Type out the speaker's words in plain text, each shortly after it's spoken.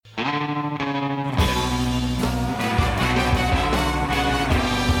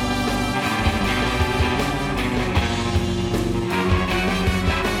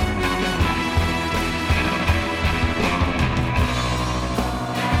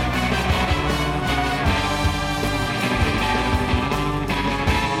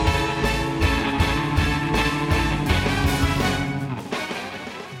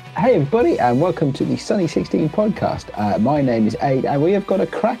Hey everybody, and welcome to the Sunny 16 podcast. My name is Aid, and we have got a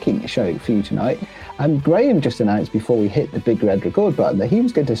cracking show for you tonight. Graham just announced before we hit the big red record button that he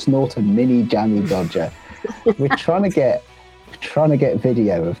was going to snort a mini jammy dodger. We're trying to get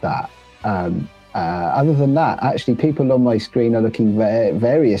video of that. Other than that, actually, people on my screen are looking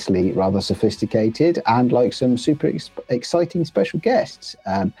variously rather sophisticated and like some super exciting special guests.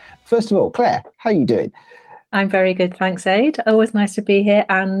 First of all, Claire, how are you doing? I'm very good, thanks, Aid. Always nice to be here,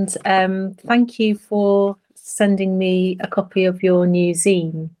 and thank you for sending me a copy of your new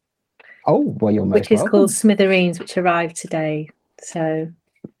zine. Oh, well, you're most welcome. Which is called Smithereens, which arrived today. So,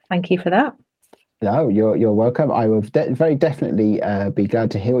 thank you for that. No, you're welcome. I will very definitely be glad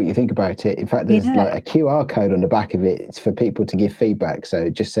to hear what you think about it. In fact, there's like a QR code on the back of it. It's for people to give feedback, so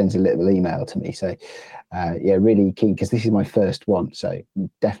it just sends a little email to me. So, really keen, because this is my first one, so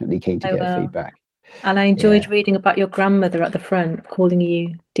definitely keen to get feedback. And I enjoyed reading about your grandmother at the front, calling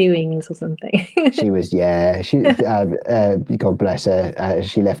you doings or something. She was, God bless her.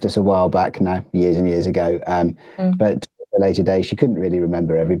 She left us a while back now, years and years ago. But at a later day, she couldn't really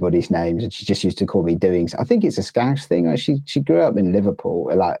remember everybody's names, and she just used to call me doings. I think it's a Scouse thing. She grew up in Liverpool,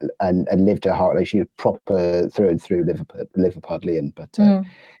 and lived her heart. Like, she was proper through and through Liverpudlian, but.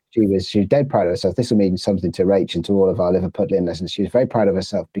 She was dead proud of herself. This will mean something to Rach and to all of our Liverpudlian listeners. She was very proud of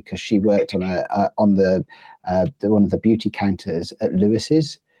herself because she worked on one of the beauty counters at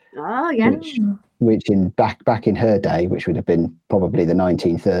Lewis's. Oh yeah. Which in back in her day, which would have been probably the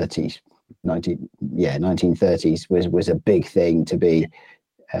 1930s, 1930s was a big thing to be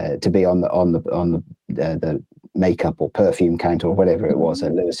on the makeup or perfume counter or whatever it was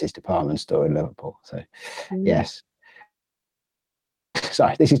at Lewis's department store in Liverpool. So yes.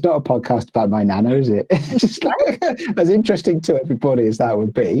 Sorry, this is not a podcast about my nana, is it? Just like, as interesting to everybody as that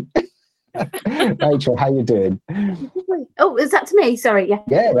would be. Rachel, how you doing? Oh, is that to me? Sorry, yeah.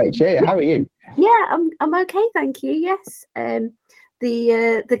 Yeah, Rachel, how are you? Yeah, I'm okay, thank you. Yes,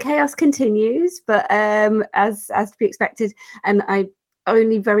 the chaos continues, but as to be expected, and I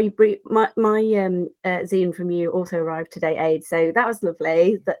only very brief. My zine from you also arrived today, Aid. So that was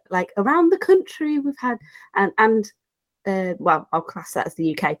lovely. That like around the country we've had and. Well, I'll class that as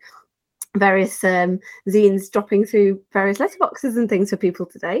the UK. Various zines dropping through various letterboxes and things for people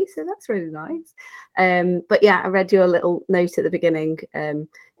today, so that's really nice. But yeah, I read your little note at the beginning.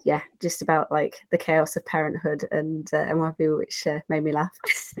 Just about like the chaos of parenthood and what have you, which made me laugh.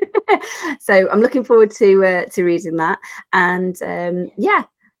 So I'm looking forward to reading that. And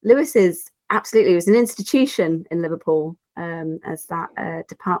Lewis's absolutely was an institution in Liverpool. As that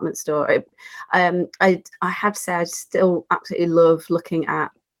department store. I have to say I still absolutely love looking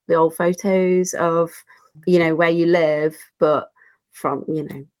at the old photos of where you live, but from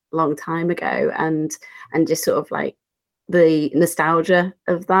long time ago, and just sort of like the nostalgia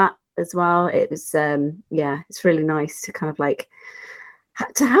of that as well. It was it's really nice to kind of like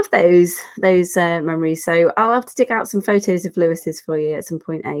to have those memories. So I'll have to dig out some photos of Lewis's for you at some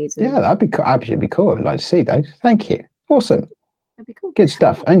point, Aid. Yeah, that'd be absolutely cool. I'd like to see those. Thank you. Awesome. That'd be cool. Good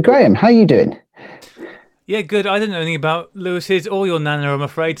stuff. And Graham, how are you doing? Yeah, good. I don't know anything about Lewis's or your nana, I'm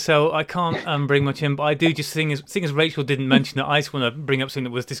afraid, so I can't bring much in. But I do just seeing as Rachel didn't mention it, I just want to bring up something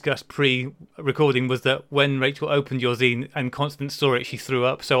that was discussed pre-recording, was that when Rachel opened your zine and Constance saw it, she threw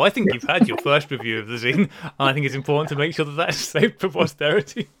up. So I think you've had your first review of the zine, and I think it's important to make sure that that's saved for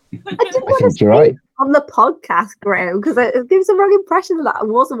posterity. I think you're right. On the podcast, Graham, because it gives a wrong impression of that. It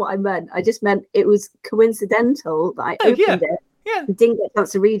wasn't what I meant. I just meant it was coincidental that I opened it. Yeah, didn't get a chance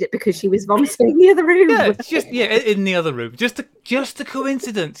to read it because she was vomiting in the other room. Yeah, it's just in the other room. Just a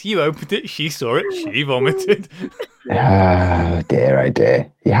coincidence. You opened it, she saw it, she vomited. Oh dear, oh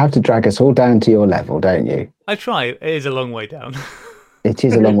dear. You have to drag us all down to your level, don't you? I try. It is a long way down. It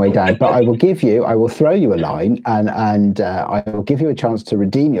is a long way down, but I will throw you a line, and I will give you a chance to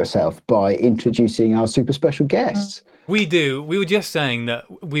redeem yourself by introducing our super special guests. We do. We were just saying that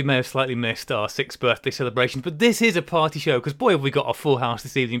we may have slightly missed our 6th birthday celebration, but this is a party show, because boy have we got a full house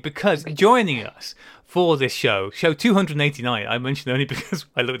this evening, because joining us for this show 289, I mentioned only because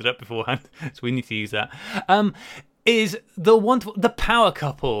I looked it up beforehand, so we need to use that, is the power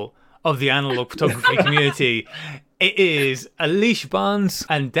couple of the analog photography community. It is Alicia Barnes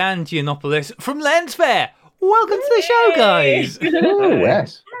and Dan Giannopoulos from Lensfair. Welcome to the show, guys. Oh,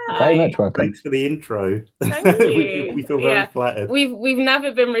 yes. Very much welcome. Thanks for the intro. Thank you. we feel very flattered. We've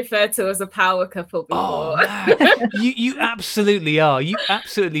never been referred to as a power couple before. Oh, you absolutely are. You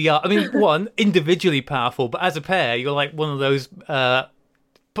absolutely are. I mean, one, individually powerful, but as a pair, you're like one of those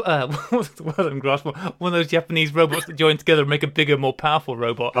what's the word I'm grasping? One of those Japanese robots that join together and make a bigger, more powerful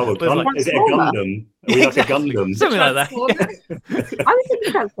robot. Oh, But it's like- is it a Gundam? Are we like a Gundam? Something like that. I was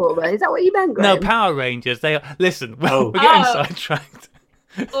thinking Transformer. Is that what you meant, No, Graham? Power Rangers. They are. Listen, Oh. we're getting Oh. sidetracked.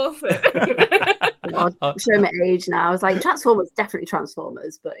 Awesome. God, I'm showing my age now. I was like, Transformers, definitely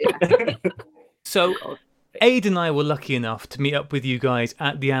Transformers, but yeah. So, Aid and I were lucky enough to meet up with you guys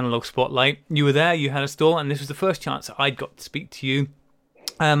at the Analog Spotlight. You were there, you had a stall, and this was the first chance that I'd got to speak to you.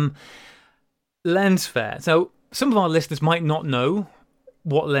 Lens Fair. So, some of our listeners might not know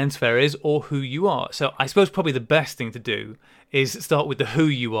what Lens Fair is or who you are. So, I suppose probably the best thing to do is start with the who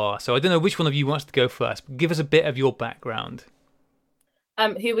you are. So, I don't know which one of you wants to go first, but give us a bit of your background.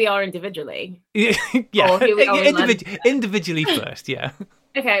 Who we are individually. Yeah, Or who we are in individually first, yeah.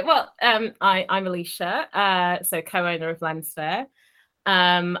 Okay, well, I'm Alicia, so co-owner of Lens Fair.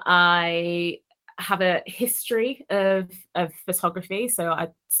 I have a history of photography. So I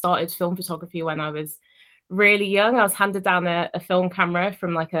started film photography when I was really young. I was handed down a film camera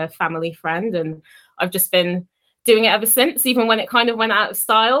from like a family friend, and I've just been doing it ever since, even when it kind of went out of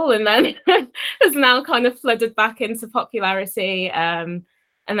style, and then has now kind of flooded back into popularity.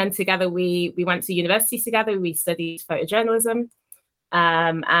 And then together we went to university together. We studied photojournalism.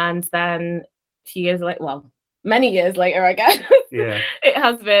 And then a few years later, well, many years later, I guess. Yeah. It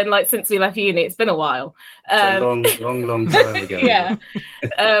has been like since we left uni. It's been a while. It's a long time ago. Yeah.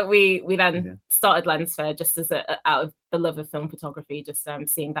 We then Yeah. started Lens Fair just as out of the love of film photography, just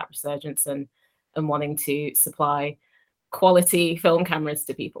seeing that resurgence and wanting to supply quality film cameras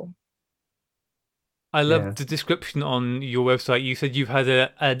to people. I love Yeah. the description on your website. You said you've had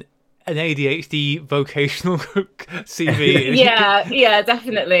an ADHD vocational CV. yeah,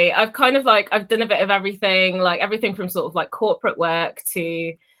 definitely. I've kind of like I've done a bit of everything, like everything from sort of like corporate work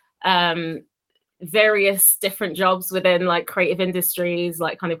to various different jobs within like creative industries,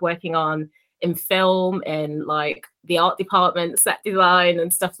 like kind of working on in film, in like the art department, set design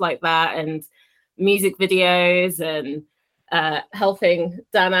and stuff like that, and music videos, and helping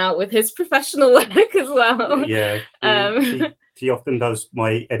Dan out with his professional work as well. Yeah. She often does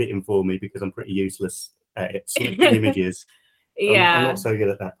my editing for me because I'm pretty useless at it, selecting images. I'm not so good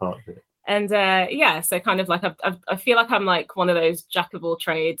at that part of it. And so kind of like I feel like I'm like one of those jack of all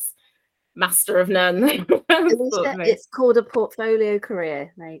trades, master of none. sort of thing. It's called a portfolio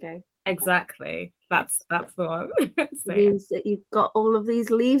career. There you go. Exactly. That's the one. So, It means that you've got all of these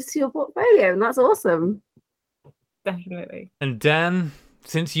leaves to your portfolio, and that's awesome. definitely. And Dan,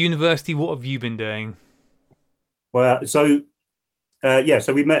 since university, what have you been doing? Well, so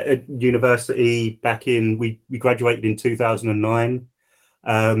we met at university back in, we graduated in 2009.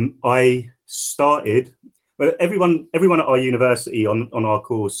 I started, well, everyone at our university on our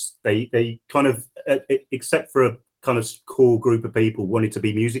course, they kind of, except for a kind of core group of people, wanted to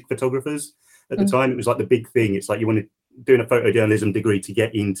be music photographers. At the time, it was like the big thing. It's like you wanted doing a photojournalism degree to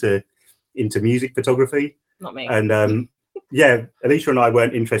get into music photography. Not me. And Alicia and I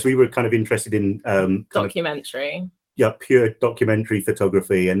weren't interested. We were kind of interested in Documentary. pure documentary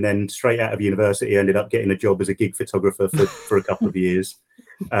photography, and then straight out of university ended up getting a job as a gig photographer for a couple of years,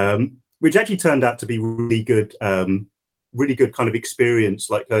 which actually turned out to be really good kind of experience,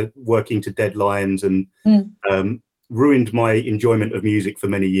 like working to deadlines, and ruined my enjoyment of music for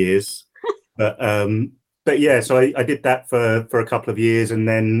many years. But yeah, so I did that for a couple of years, and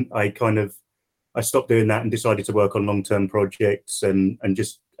then I stopped doing that and decided to work on long-term projects and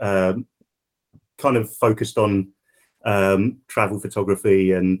just kind of focused on travel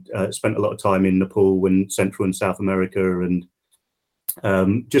photography, and spent a lot of time in Nepal and Central and South America, and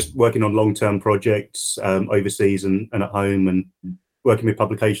just working on long-term projects overseas and at home, and working with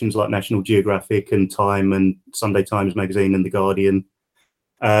publications like National Geographic and Time and Sunday Times Magazine and The Guardian.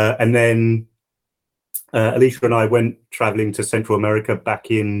 And then Alicia and I went traveling to Central America back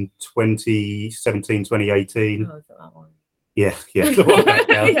in 2017, 2018. Oh, is it that one? Yeah. The one back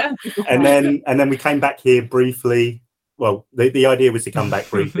now. Yeah. And then we came back here briefly. Well, the idea was to come back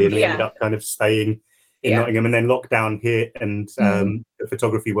briefly, and we ended up kind of staying in Nottingham, and then lockdown hit, and the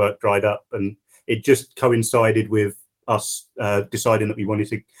photography work dried up, and it just coincided with us deciding that we wanted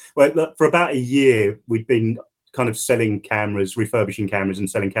to. Well, look, for about a year, we'd been kind of selling cameras, refurbishing cameras, and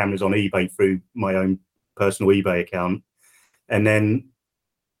selling cameras on eBay through my own personal eBay account, and then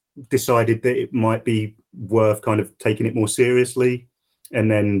decided that it might be worth kind of taking it more seriously, and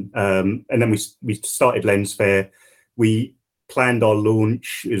then we started Lens Fair. We planned our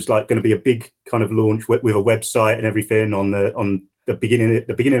launch. It was like going to be a big kind of launch with a website and everything on the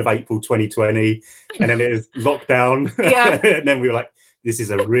beginning of April 2020, and then it was lockdown. Yeah. And then we were like, this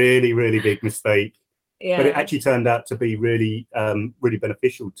is a really, really big mistake. Yeah. But it actually turned out to be really, really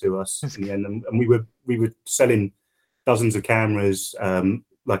beneficial to us in the end. And we were selling dozens of cameras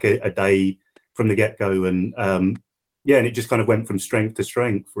like a day from the get-go, and yeah, and it just kind of went from strength to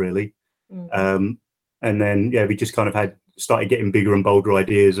strength, really. And then we just kind of started getting bigger and bolder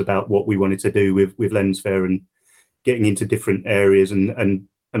ideas about what we wanted to do with Lensfair, and getting into different areas, and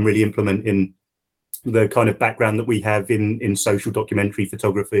really implementing the kind of background that we have in social documentary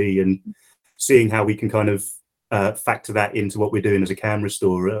photography, and seeing how we can kind of factor that into what we're doing as a camera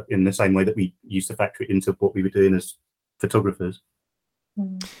store in the same way that we used to factor it into what we were doing as photographers.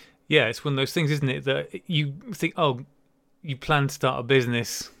 Yeah, it's one of those things, isn't it, that you think, oh, you plan to start a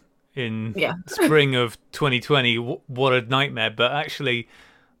business in spring of 2020, what a nightmare. But actually,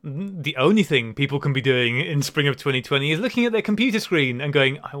 the only thing people can be doing in spring of 2020 is looking at their computer screen and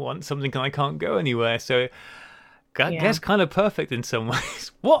going, I want something and I can't go anywhere. So I guess kind of perfect in some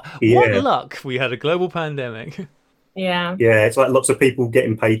ways. What luck we had a global pandemic. Yeah, it's like lots of people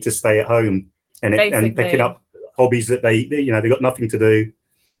getting paid to stay at home and picking up hobbies that they got nothing to do.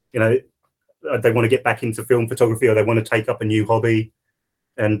 They want to get back into film photography, or they want to take up a new hobby,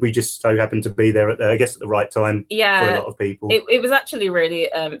 and we just so happened to be there at the right time for a lot of people. It was actually really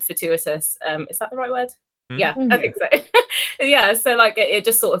fortuitous. Is that the right word? Yeah, I think so. Yeah, so like it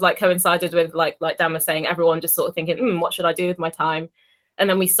just sort of like coincided with like Dan was saying, everyone just sort of thinking, what should I do with my time? And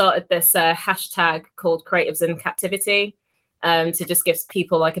then we started this hashtag called Creatives in Captivity, to just give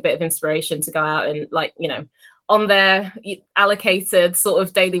people like a bit of inspiration to go out and on their allocated sort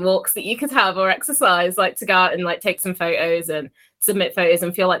of daily walks that you could have, or exercise, like to go out and like take some photos and submit photos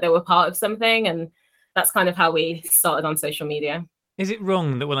and feel like they were part of something. And that's kind of how we started on social media. Is it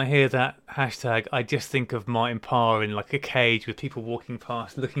wrong that when I hear that hashtag, I just think of Martin Parr in like a cage with people walking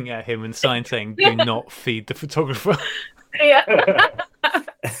past, looking at him, and signs saying, "Do not feed the photographer"? Yeah.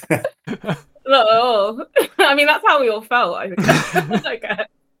 Not at all. I mean, that's how we all felt, I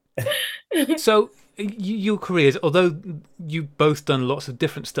think. So your careers, although you've both done lots of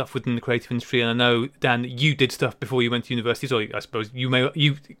different stuff within the creative industry, and I know, Dan, you did stuff before you went to university, so I suppose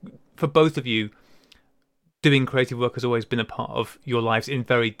for both of you, doing creative work has always been a part of your lives in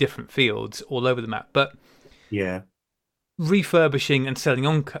very different fields all over the map. But refurbishing and selling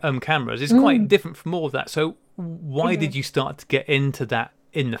on cameras is quite different from all of that. So why did you start to get into that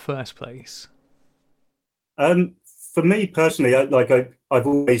in the first place? For me personally, I've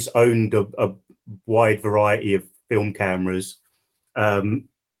always owned a wide variety of film cameras, and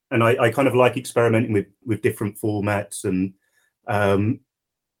I kind of like experimenting with different formats, and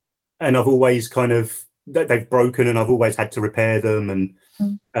I've always kind of, they've broken and I've always had to repair them,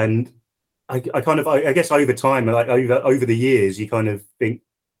 and I guess over time, like over the years, you kind of think,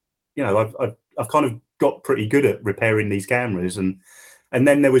 I've kind of got pretty good at repairing these cameras, and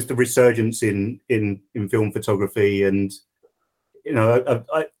then there was the resurgence in film photography, and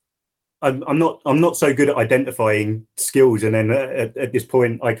I'm not so good at identifying skills, and then at this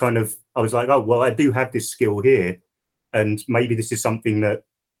point I was like, oh well, I do have this skill here, and maybe this is something that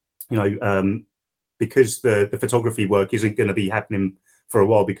because the photography work isn't going to be happening for a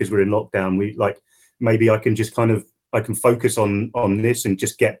while because we're in lockdown, maybe I can just I can focus on this and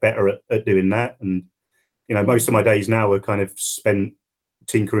just get better at doing that. And most of my days now are kind of spent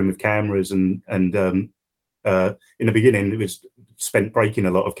tinkering with cameras, and in the beginning it was spent breaking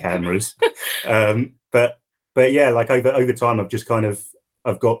a lot of cameras. but yeah, like over time I've just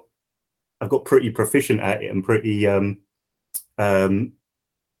I've got pretty proficient at it, and pretty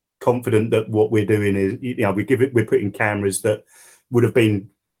confident that what we're doing is, we're putting cameras that would have been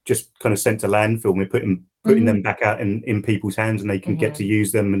just kind of sent to landfill, we're putting them back out in people's hands, and they can get to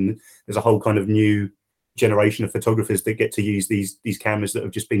use them. And there's a whole kind of new generation of photographers that get to use these cameras that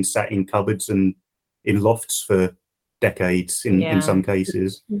have just been sat in cupboards and in lofts for decades in some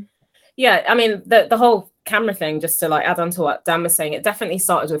cases. Yeah, I mean, the whole camera thing, just to add on to what Dan was saying, it definitely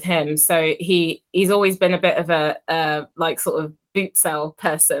started with him. So he's always been a bit of a sort of boot sale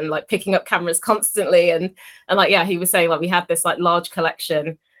person, picking up cameras constantly, and he was saying we had this large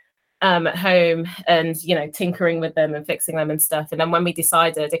collection at home, and tinkering with them and fixing them and stuff. And then when we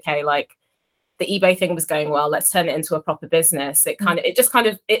decided, okay, the eBay thing was going well, let's turn it into a proper business, it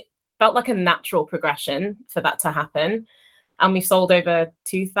felt like a natural progression for that to happen. And we've sold over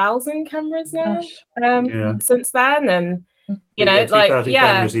 2,000 cameras now since then. And,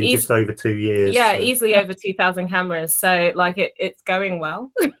 cameras in just over 2 years. Yeah, so. Easily over 2,000 cameras. So, it's going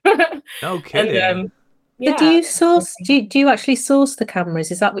well. Okay. And, So do you source? Do you actually source the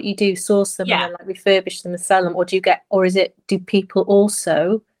cameras? Is that what you do? Source them and then refurbish them and sell them, or do people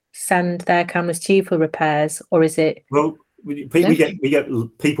also send their cameras to you for repairs, or is it? Well, we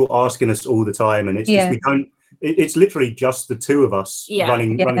get people asking us all the time, and it's just we don't. It's literally just the two of us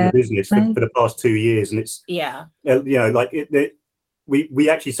running the business for the past 2 years, and it's like we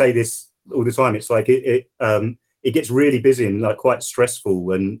actually say this all the time. It's like it gets really busy and like quite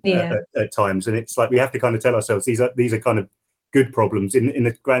stressful and at times, and it's like we have to kind of tell ourselves these are kind of good problems in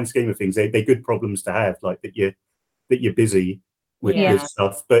the grand scheme of things. They're good problems to have, like that you're busy with this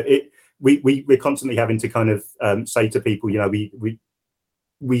stuff, but we're constantly having to kind of say to people,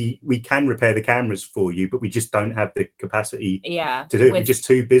 we can repair the cameras for you, but we just don't have the capacity to do it. We're just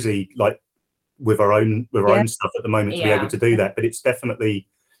too busy, like with our own stuff at the moment to be able to do that. But it's definitely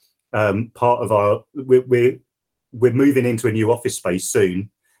part of our. We're moving into a new office space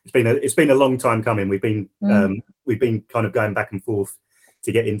soon. It's been a long time coming. We've been kind of going back and forth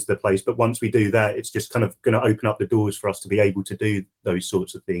to get into the place, but once we do that, it's just kind of going to open up the doors for us to be able to do those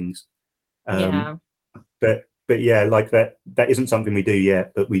sorts of things. But yeah, like that isn't something we do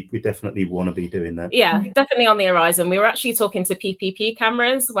yet, but we definitely want to be doing that. Yeah, definitely on the horizon. We were actually talking to PPP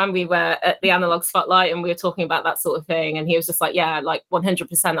cameras when we were at the Analog Spotlight, and we were talking about that sort of thing. And he was just like, yeah, like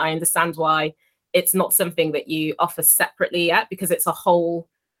 100%. I understand why it's not something that you offer separately yet, because it's a whole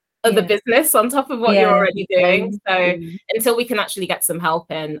other business on top of what you're already doing. So until we can actually get some help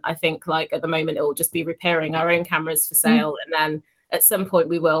in, I think like at the moment it will just be repairing our own cameras for sale. And then at some point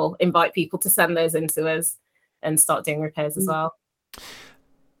we will invite people to send those into us and start doing repairs as well.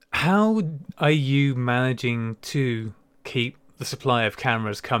 How are you managing to keep the supply of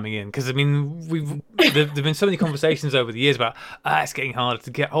cameras coming in? Because I mean, there've been so many conversations over the years about it's getting harder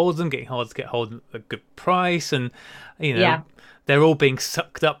to get hold of them, getting harder to get hold of a good price, and they're all being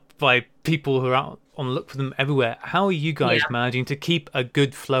sucked up by people who are out on the look for them everywhere. How are you guys managing to keep a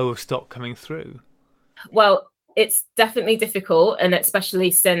good flow of stock coming through? Well, it's definitely difficult, and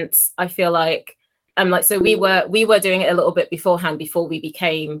especially since I feel like so we were doing it a little bit beforehand before we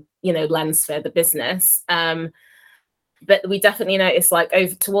became Lensphere the business, but we definitely noticed like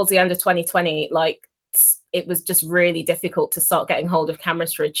over towards the end of 2020, like it was just really difficult to start getting hold of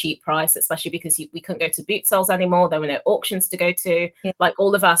cameras for a cheap price, especially because we couldn't go to boot sales anymore. There were no auctions to go to. Like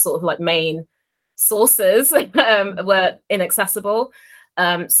all of our sort of like main sources were inaccessible.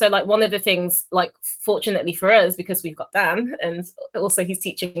 So like one of the things, like fortunately for us, because we've got Dan and also he's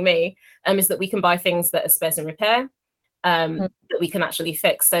teaching me, is that we can buy things that are spares and repair, that we can actually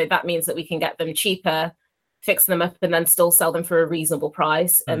fix. So that means that we can get them cheaper, fix them up, and then still sell them for a reasonable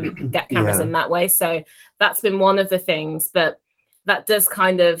price and get cameras in that way. So that's been one of the things, but that does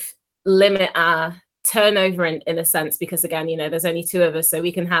kind of limit our turnover in a sense, because again, there's only two of us, so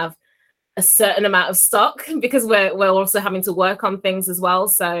we can have a certain amount of stock because we're also having to work on things as well.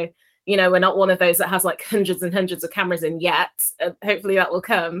 So we're not one of those that has like hundreds and hundreds of cameras in yet. Hopefully that will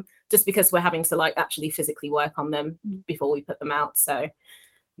come, just because we're having to like actually physically work on them before we put them out. So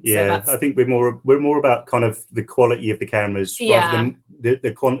I think we're more about kind of the quality of the cameras rather than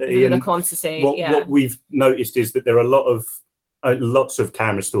the quantity. And the quantity. What we've noticed is that there are lots of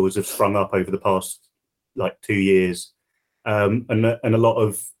camera stores have sprung up over the past like 2 years, and a lot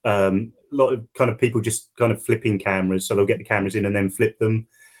of kind of people just kind of flipping cameras. So they'll get the cameras in and then flip them,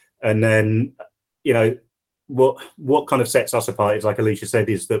 and then what kind of sets us apart is, like Alicia said,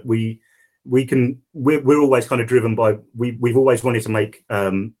 is that we're always kind of driven by we've always wanted to make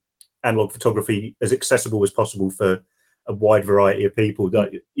analog photography as accessible as possible for a wide variety of people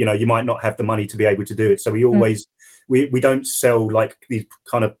that you might not have the money to be able to do it. So we always we don't sell like these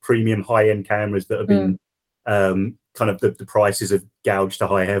kind of premium high-end cameras that have been kind of the prices have gouged to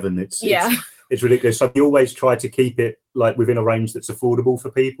high heaven. It's ridiculous. So we always try to keep it like within a range that's affordable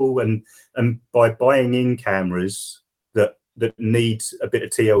for people, and by buying in cameras that need a bit of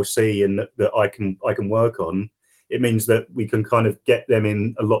TLC and that I can work on, it means that we can kind of get them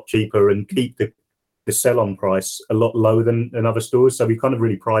in a lot cheaper and keep the sell-on price a lot lower than other stores. So we kind of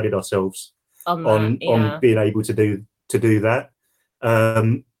really prided ourselves on being able to do that.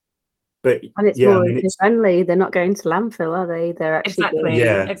 But and it's more friendly. They're not going to landfill, are they? They're actually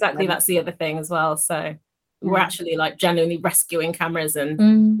exactly. That's the other thing as well. So we're actually like genuinely rescuing cameras and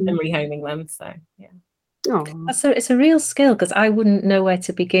rehoming them. So So it's a real skill, because I wouldn't know where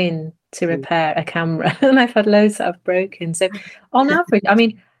to begin to repair a camera, and I've had loads that have broken. So on average, I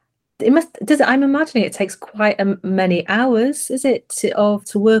mean, I'm imagining it takes quite many hours, is it, to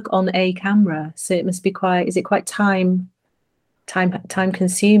work on a camera? So it must be quite time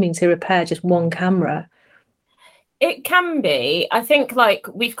consuming to repair just one camera? It can be. I think like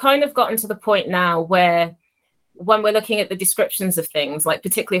we've kind of gotten to the point now where when we're looking at the descriptions of things, like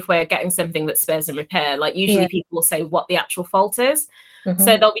particularly if we're getting something that spares and repair, like usually people will say what the actual fault is. Mm-hmm.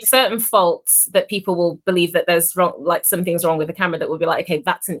 So there'll be certain faults that people will believe that there's wrong, like something's wrong with the camera, that will be like, okay,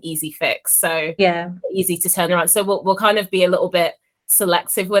 that's an easy fix. So yeah, easy to turn around. So we'll kind of be a little bit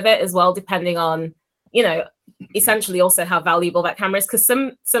selective with it as well, depending on, you know, essentially also how valuable that camera is, because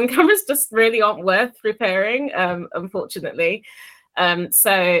some cameras just really aren't worth repairing, unfortunately.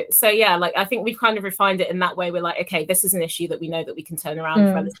 So yeah, like I think we've kind of refined it in that way. We're like, okay, this is an issue that we know that we can turn around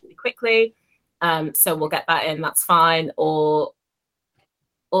relatively quickly. So we'll get that in, that's fine. Or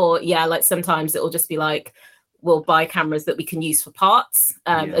yeah, like sometimes it'll just be like, we'll buy cameras that we can use for parts,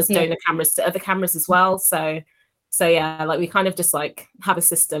 as donor cameras to other cameras as well. So yeah, like we kind of just like have a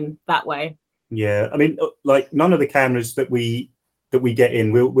system that way. Yeah, I mean, like none of the cameras that we get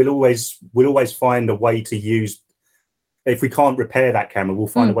in, we'll always find a way to use. If we can't repair that camera, we'll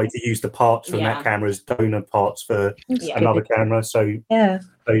find a way to use the parts from that camera as donor parts for another camera. So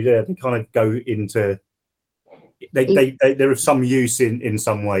they kind of go into. They're of some use in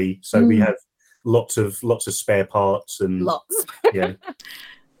some way. So we have lots of spare parts and lots. Yeah.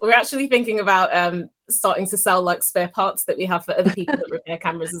 We're actually thinking about starting to sell like spare parts that we have for other people that repair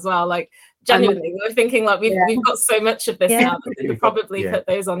cameras as well. Like genuinely, we're thinking like we've got so much of this now that we could probably put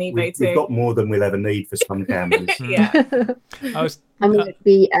those on eBay too. We've got more than we'll ever need for some cameras. I'm going to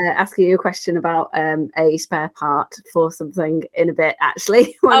be asking you a question about a spare part for something in a bit,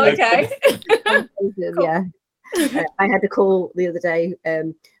 actually. Okay. Yeah. I had a call the other day,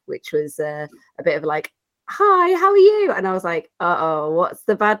 which was a bit of like, hi, how are you? And I was like, what's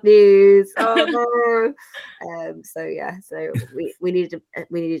the bad news? Oh no. So yeah, so we needed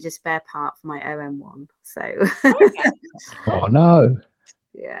a spare part for my OM1. So oh no.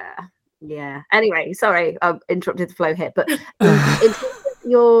 Yeah. Anyway, sorry, I've interrupted the flow here. But in terms of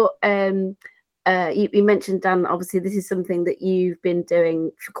your you mentioned, Dan, obviously this is something that you've been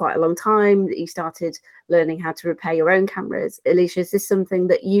doing for quite a long time, that you started learning how to repair your own cameras. Alicia, is this something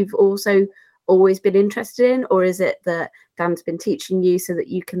that you've also always been interested in, or is it that Dan's been teaching you so that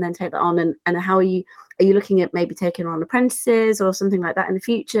you can then take that on? And how are you looking at maybe taking on apprentices or something like that in the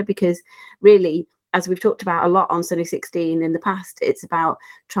future? Because really, as we've talked about a lot on Sunny 16 in the past, it's about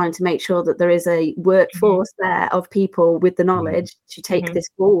trying to make sure that there is a workforce there of people with the knowledge to take this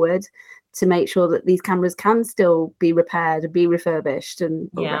forward, to make sure that these cameras can still be repaired and be refurbished and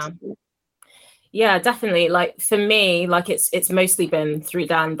all the rest of it. Yeah, definitely. Like for me, like it's mostly been through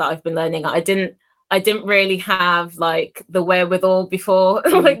Dan that I've been learning. I didn't really have like the wherewithal before.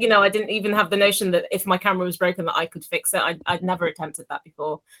 Like, you know, I didn't even have the notion that if my camera was broken that I could fix it. I'd never attempted that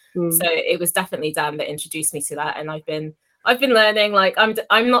before. So it was definitely Dan that introduced me to that, and I've been learning. Like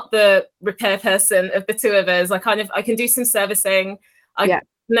I'm not the repair person of the two of us. I can do some servicing. I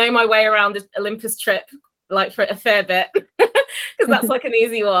know my way around Olympus trip like for a fair bit, because that's like an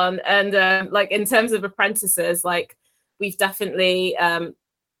easy one. And like in terms of apprentices, like we've definitely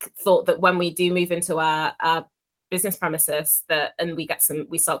thought that when we do move into our business premises, that and we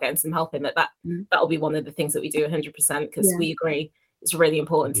start getting some help in that'll be one of the things that we do 100%, because we agree it's really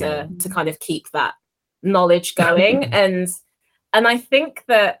important to kind of keep that knowledge going. And I think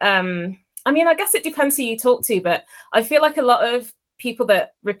that I mean, I guess it depends who you talk to, but I feel like a lot of people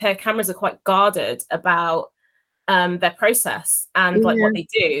that repair cameras are quite guarded about their process and like what they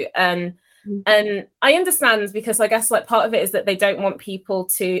do. And I understand, because I guess like part of it is that they want people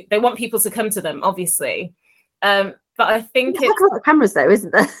to come to them, obviously. But I think it's like a lot of cameras though,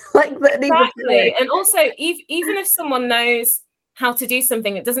 isn't there? Like exactly. And also even if someone knows how to do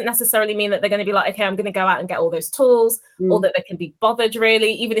something, it doesn't necessarily mean that they're going to be like, okay, I'm going to go out and get all those tools, or that they can be bothered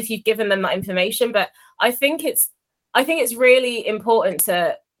really, even if you've given them that information. But I think it's really important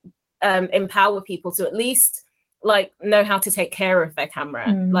to empower people to at least like know how to take care of their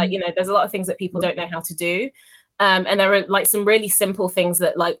camera. Like, you know, there's a lot of things that people don't know how to do. And there are like some really simple things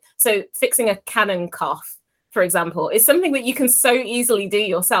that, like, so fixing a Canon cuff, for example, is something that you can so easily do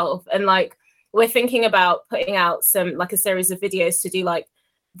yourself. And like, we're thinking about putting out some, like a series of videos to do like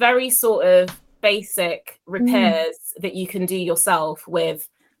very sort of basic repairs that you can do yourself with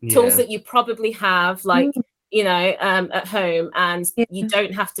tools that you probably have, like, you know, at home, and you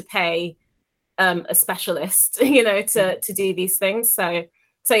don't have to pay a specialist, you know, to do these things. So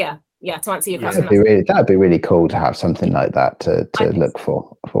yeah, to answer your question, that'd be really cool to have something like that to look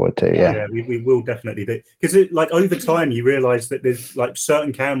forward to. Yeah, we will definitely do, because like over time you realize that there's like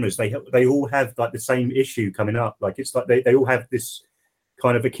certain cameras, they all have like the same issue coming up. Like it's like they all have this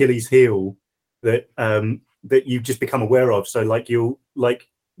kind of Achilles heel that that you just become aware of. So like you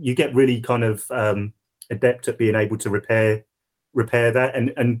get really kind of adept at being able to repair that,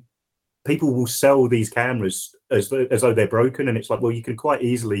 and people will sell these cameras as though they're broken, and it's like, well, you can quite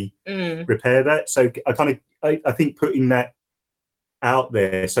easily repair that. So I think putting that out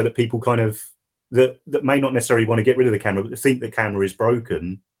there so that people kind of that may not necessarily want to get rid of the camera, but think the camera is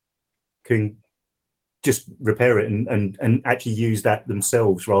broken, can just repair it and actually use that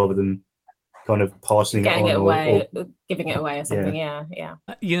themselves rather than kind of passing getting it on it away, or giving it away or something. Yeah.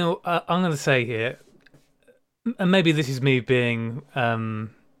 You know, I'm going to say here, and maybe this is me being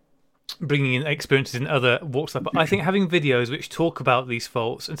bringing in experiences in other walks of life, but I think having videos which talk about these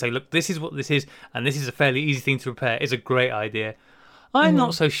faults and say, look, this is what this is, and this is a fairly easy thing to repair, is a great idea. I'm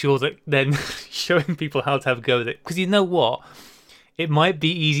not so sure that then showing people how to have a go at it, because you know what? It might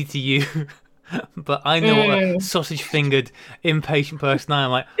be easy to you, but I know what a sausage-fingered, impatient person I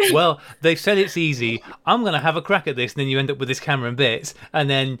am. Like, well, they've said it's easy. I'm going to have a crack at this. And then you end up with this camera in bits. And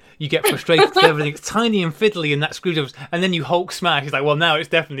then you get frustrated because everything's tiny and fiddly and that screwdriver. And then you Hulk smash. It's like, well, now it's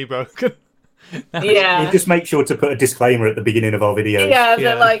definitely broken. Yeah. You just make sure to put a disclaimer at the beginning of our videos. Yeah,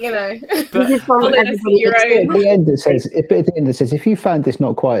 but like, you know. This is from At everybody. the end it says, if you found this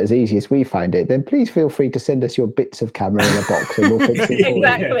not quite as easy as we find it, then please feel free to send us your bits of camera in a box and we'll fix it for you.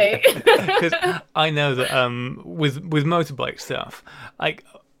 Exactly. Because I know that with motorbike stuff, like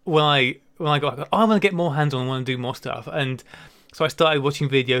when I got, I want to get more hands on, I want to do more stuff, and so I started watching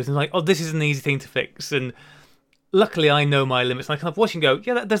videos and like, oh, this is an easy thing to fix, and luckily I know my limits. And I kind of watch and go,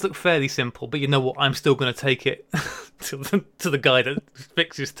 yeah, that does look fairly simple, but you know what? I'm still going to take it to the guy that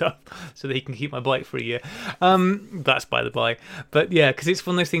fixes stuff so that he can keep my bike for a year. That's by the by. But yeah, because it's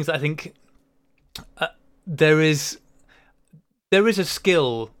one of those things that I think there is a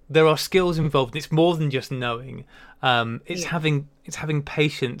skill. There are skills involved. It's more than just knowing. It's having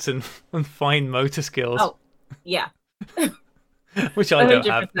patience and fine motor skills. Oh, yeah. Which I don't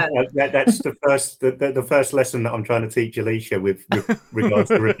have. That's the first lesson that I'm trying to teach Alicia with regards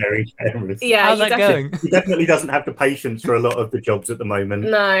to repairing cameras. Yeah, how's that going? He definitely doesn't have the patience for a lot of the jobs at the moment.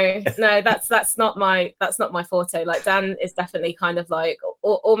 No, that's not my forte. Like Dan is definitely kind of like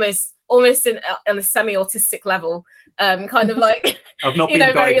almost in a semi-autistic level, kind of like I've not you been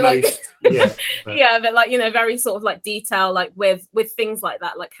know, very diagnosed. like Yeah, but like, you know, very sort of like detail, like with things like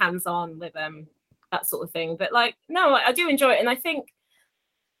that, like hands-on with that sort of thing. But like, no, I do enjoy it, and I think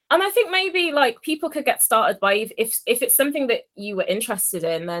maybe like people could get started by if it's something that you were interested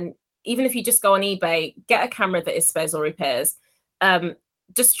in, then even if you just go on eBay, get a camera that is spares or repairs,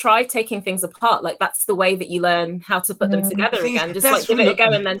 just try taking things apart. Like that's the way that you learn how to put them together again. Just like give it a go,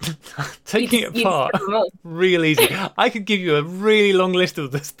 and then taking it apart real easy. I could give you a really long list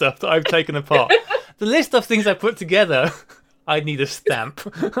of the stuff that I've taken apart. The list of things I put together, I'd need a stamp.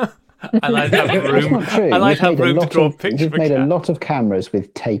 And I'd have room. And I'd have room to draw a picture. You've made a lot of cameras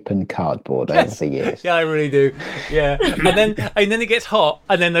with tape and cardboard over the years. Yeah, I really do. Yeah, and then it gets hot,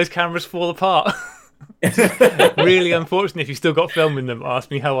 and then those cameras fall apart. Really unfortunate if you still got film in them.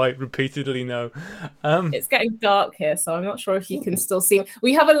 Ask me how I repeatedly know. It's getting dark here, so I'm not sure if you can still see.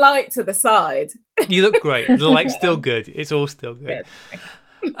 We have a light to the side. You look great. The light's still good. It's all still good.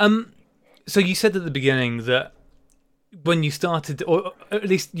 So you said at the beginning that when you started, or at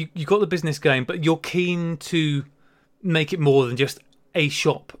least you got the business going, but you're keen to make it more than just a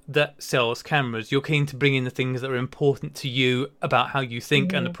shop that sells cameras. You're keen to bring in the things that are important to you about how you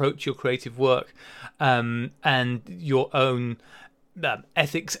think and approach your creative work, and your own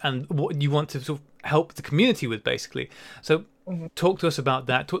ethics and what you want to sort of help the community with, basically. So talk to us about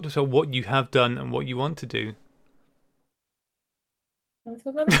that. Talk to us about what you have done and what you want to do.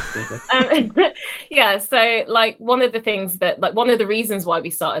 Yeah, so like one of the reasons why we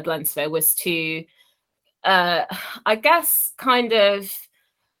started Lensphere was to I guess kind of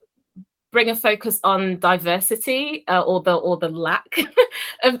bring a focus on diversity, or the lack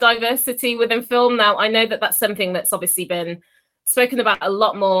of diversity within film. Now I know that that's something that's obviously been spoken about a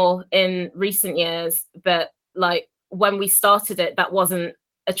lot more in recent years, but like when we started it, that wasn't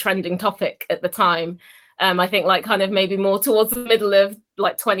a trending topic at the time. I think like kind of maybe more towards the middle of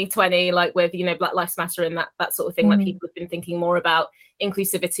like 2020, like with, you know, Black Lives Matter and that sort of thing, like people have been thinking more about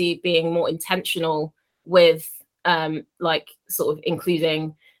inclusivity, being more intentional with like sort of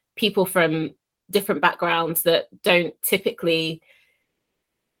including people from different backgrounds that don't typically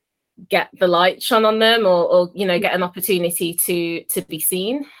get the light shone on them, or you know, get an opportunity to be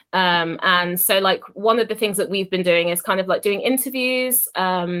seen. And so like one of the things that we've been doing is kind of like doing interviews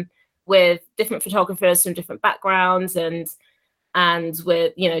with different photographers from different backgrounds and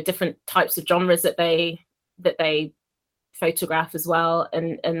with, you know, different types of genres that they photograph as well,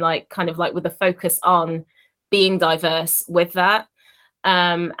 and like kind of like with a focus on being diverse with that.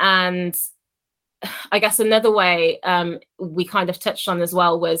 And I guess another way we kind of touched on as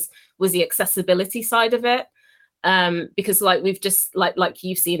well was the accessibility side of it, because like we've just like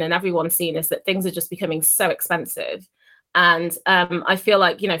you've seen and everyone's seen, is that things are just becoming so expensive. And I feel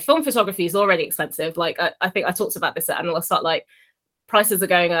like, you know, film photography is already expensive. Like I think I talked about this at Analog Spotlight. Prices are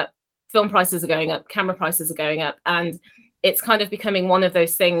going up, film prices are going up, camera prices are going up, and it's kind of becoming one of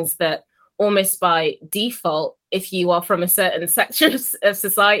those things that almost by default, if you are from a certain section of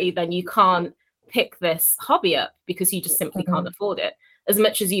society, then you can't pick this hobby up because you just simply can't afford it as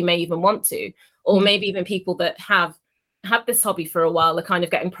much as you may even want to. Or maybe even people that have this hobby for a while are kind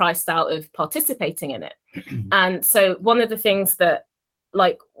of getting priced out of participating in it. And so one of the things that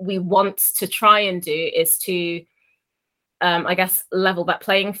like we want to try and do is to I guess level that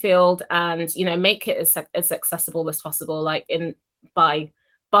playing field and, you know, make it as accessible as possible, like by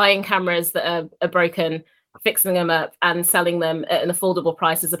buying cameras that are broken, fixing them up and selling them at an affordable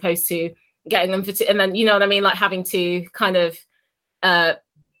price, as opposed to getting them and then, you know what I mean, like having to kind of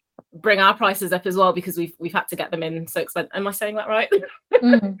bring our prices up as well because we've had to get them in so expensive. Am I saying that right?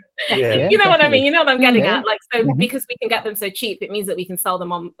 Yeah, you know what I mean, you know what I'm getting at, like, so because we can get them so cheap, it means that we can sell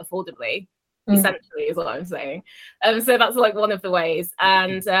them on affordably, essentially, is what I'm saying. So that's like one of the ways.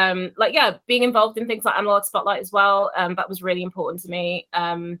 And like, yeah, being involved in things like Analog Spotlight as well, that was really important to me,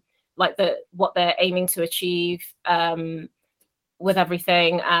 like what they're aiming to achieve with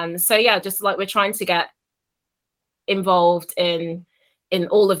everything. And so yeah, just like we're trying to get involved in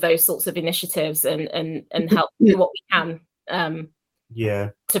all of those sorts of initiatives and help do what we can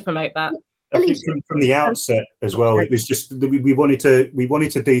to promote that. I think from the outset as well, it was just we wanted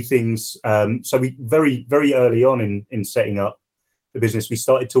to do things. So we very early on in setting up the business, we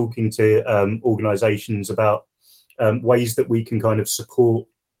started talking to organisations about ways that we can kind of support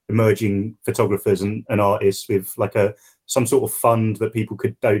emerging photographers and artists with like some sort of fund that people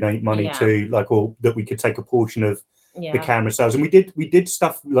could donate money to, like, or that we could take a portion of the camera sales. And we did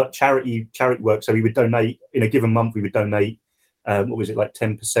stuff like charity work. So we would donate in a given month. We would donate. What was it, like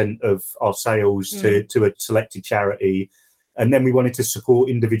 10% of our sales to a selected charity, and then we wanted to support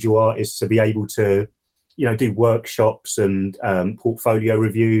individual artists to be able to, you know, do workshops and portfolio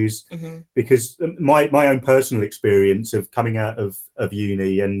reviews, because my own personal experience of coming out of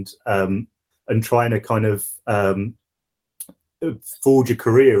uni and trying to kind of forge a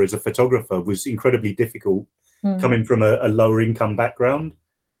career as a photographer was incredibly difficult, coming from a lower income background,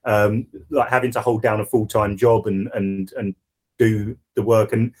 like having to hold down a full-time job and do the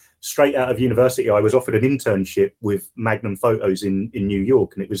work. And straight out of university, I was offered an internship with Magnum Photos in New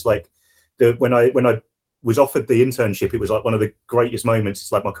York, and it was like when I was offered the internship, it was like one of the greatest moments.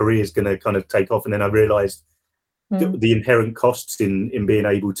 It's like my career is going to kind of take off, and then I realised the inherent costs in being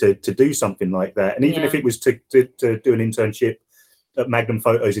able to do something like that. And even if it was to do an internship at Magnum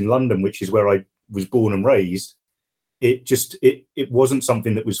Photos in London, which is where I was born and raised, it wasn't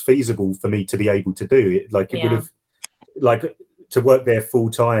something that was feasible for me to be able to do it. Like it would have, like, to work there full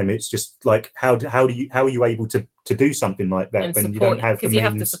time, it's just like how are you able to do something like that and when support, you don't have the means? You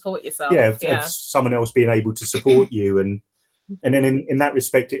have to support yourself. Of someone else being able to support you, and then in that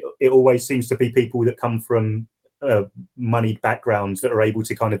respect, it always seems to be people that come from moneyed backgrounds that are able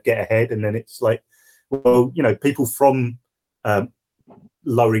to kind of get ahead. And then it's like, well, you know, people from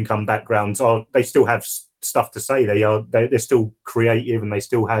lower income backgrounds they still have stuff to say. They're still creative, and they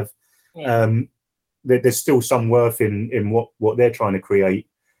still have there's still some worth in what they're trying to create.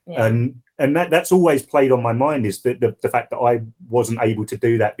 And that's always played on my mind, is the fact that I wasn't able to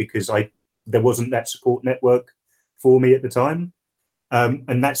do that because there wasn't that support network for me at the time.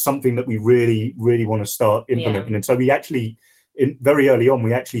 And that's something that we really want to start implementing. And so we actually, very early on,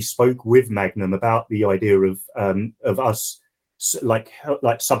 we actually spoke with Magnum about the idea of us like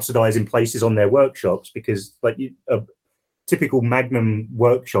subsidizing places on their workshops, because like a typical Magnum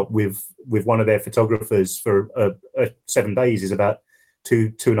workshop with one of their photographers for 7 days is about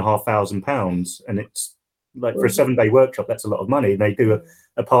 £2,500, and it's like, for a 7-day workshop, that's a lot of money. And they do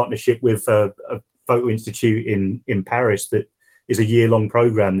a partnership with a photo institute in Paris that is a year-long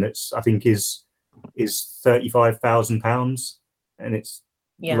program that's, I think, is £35,000, and it's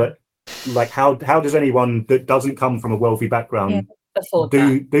like how does anyone that doesn't come from a wealthy background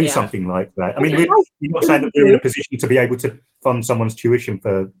do something like that? I mean, we're not saying that we're in a position to be able to fund someone's tuition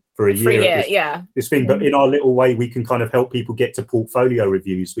for a year. This thing, but in our little way, we can kind of help people get to portfolio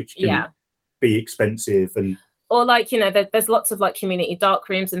reviews, which can be expensive. And or like, you know, there's lots of like community dark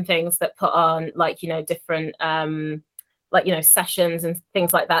rooms and things that put on like, you know, different like, you know, sessions and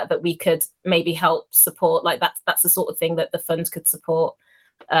things like that we could maybe help support. Like that's the sort of thing that the fund could support,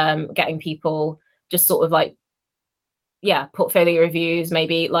 getting people just sort of like portfolio reviews,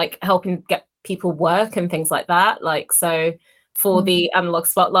 maybe like helping get people work and things like that. Like, so for the Analog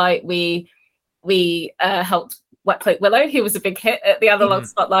Spotlight, we helped Wet Plate Willow, who was a big hit at the Analog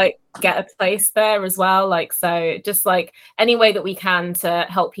Spotlight, get a place there as well. Like, so just like any way that we can to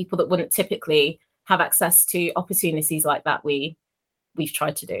help people that wouldn't typically have access to opportunities like that, we've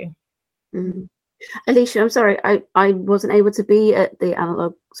tried to do. Mm. Alicia, I'm sorry, I wasn't able to be at the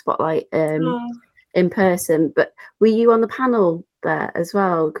Analog Spotlight in person, but were you on the panel there as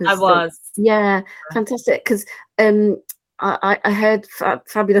well? I was. Fantastic. Because I heard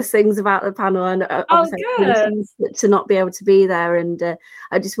fabulous things about the panel, and obviously to not be able to be there, and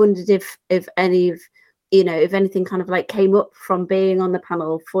I just wondered if any of if anything kind of like came up from being on the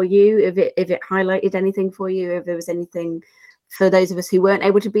panel for you, if it highlighted anything for you, if there was anything for those of us who weren't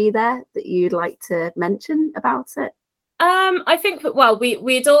able to be there that you'd like to mention about it. I think that, well,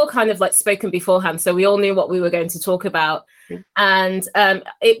 we'd all kind of like spoken beforehand, so we all knew what we were going to talk about. And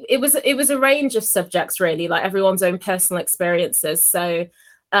it was a range of subjects, really, like everyone's own personal experiences. So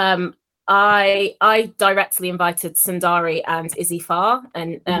I directly invited Sundari and Izzy Farr,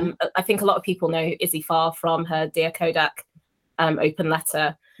 and I think a lot of people know Izzy Farr from her Dear Kodak open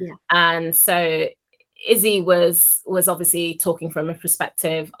letter. And so Izzy was obviously talking from a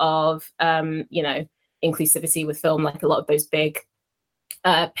perspective of inclusivity with film, like a lot of those big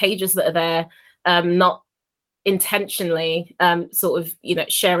pages that are there, not intentionally sort of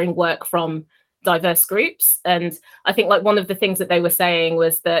sharing work from diverse groups. And I think like one of the things that they were saying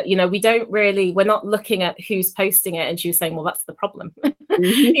was that we're not looking at who's posting it, and she was saying, well, that's the problem. Like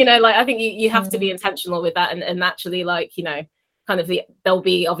I think you have to be intentional with that, and actually like kind of there'll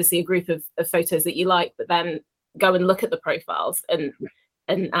be obviously a group of photos that you like, but then go and look at the profiles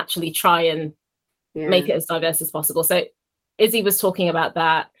and actually try and make it as diverse as possible. So Izzy was talking about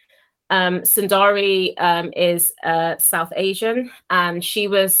that. Sundari is South Asian, and she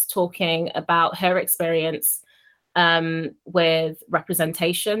was talking about her experience with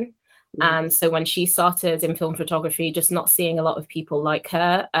representation. And so when she started in film photography, just not seeing a lot of people like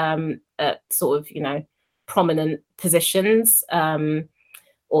her at sort of prominent positions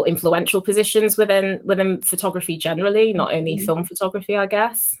or influential positions within photography generally, not only film photography, I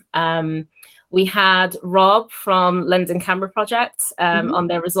guess. We had Rob from London Camera Project on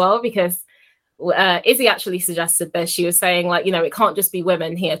there as well, because Izzy actually suggested this. She was saying like, it can't just be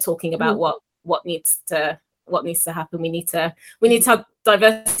women here talking about what needs to happen. We need to have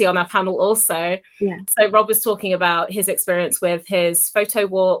diversity on our panel also. So Rob was talking about his experience with his photo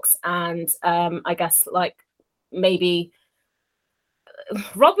walks, and I guess like maybe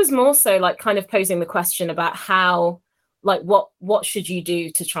Rob was more so like kind of posing the question about how, like what should you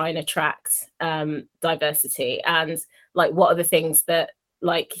do to try and attract diversity, and like what are the things that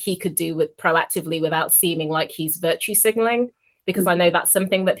like he could do with proactively without seeming like he's virtue signaling, because I know that's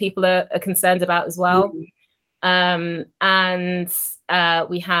something that people are concerned about as well. And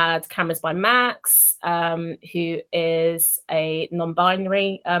we had Cameras by Max, who is a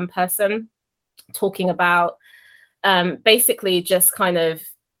non-binary person, talking about basically just kind of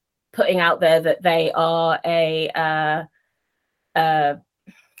putting out there that they are a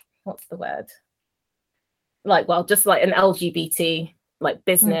what's the word? Like, well, just like an LGBT like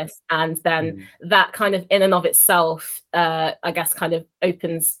business, and then that kind of in and of itself, I guess, kind of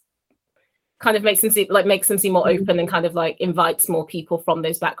makes them seem more open, and kind of like invites more people from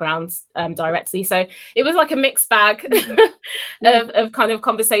those backgrounds directly. So it was like a mixed bag of kind of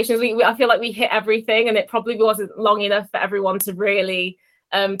conversations. I feel like we hit everything, and it probably wasn't long enough for everyone to really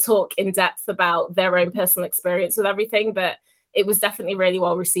talk in depth about their own personal experience with everything, but it was definitely really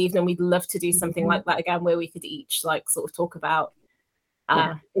well received, and we'd love to do something like that again, where we could each like sort of talk about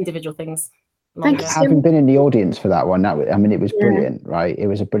individual things. Having been in the audience for that one, it was brilliant, right? It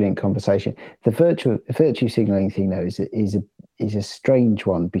was a brilliant conversation. The virtue signaling thing, though, is a strange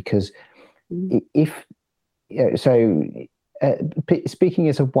one, because speaking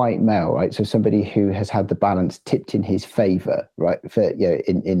as a white male, right? So somebody who has had the balance tipped in his favor, right? For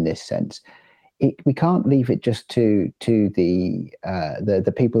in this sense, we can't leave it just to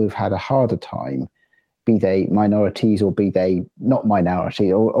the people who've had a harder time, be they minorities or be they not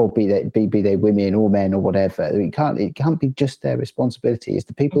minority, or be they women or men or whatever. It can't be just their responsibility. It's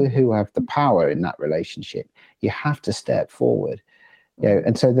the people who have the power in that relationship. You have to step forward.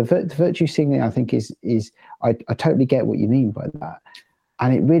 And so the virtue signaling, I think, is I totally get what you mean by that,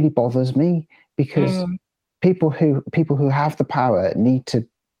 and it really bothers me, because people who have the power need to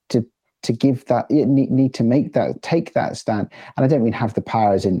give that, need to take that stand. And I don't mean have the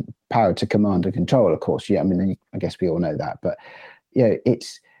power as in power to command and control, of course. I guess we all know that, but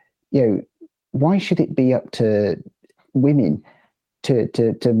it's why should it be up to women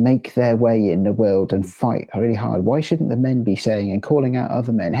to make their way in the world and fight really hard. Why shouldn't the men be saying and calling out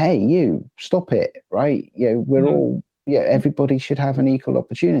other men, hey, you, stop it, right? You know, we're all, everybody should have an equal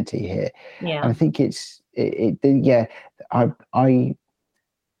opportunity here. Yeah. And I think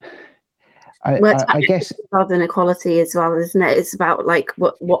I guess rather than equality as well, isn't it? It's about like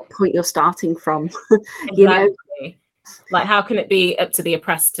what point you're starting from. Exactly. You know, like how can it be up to the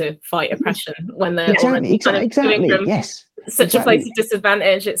oppressed to fight oppression when they're exactly yes. Such a place of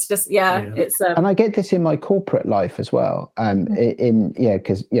disadvantage. It's just it's and I get this in my corporate life as well.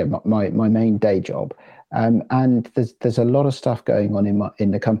 Because my main day job. And there's a lot of stuff going on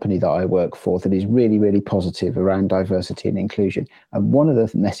in the company that I work for that is really, really positive around diversity and inclusion. And one of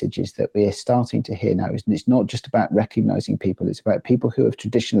the messages that we're starting to hear now is it's not just about recognizing people, it's about people who have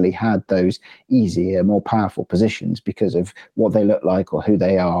traditionally had those easier, more powerful positions because of what they look like or who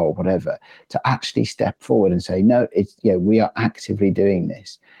they are or whatever, to actually step forward and say, no, it's, we are actively doing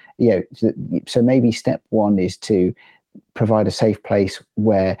this. So maybe step one is to provide a safe place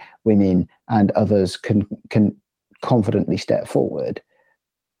where women and others can confidently step forward.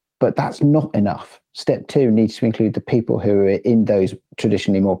 But that's not enough. Step two needs to include the people who are in those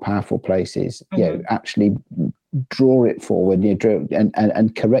traditionally more powerful places, actually draw it forward,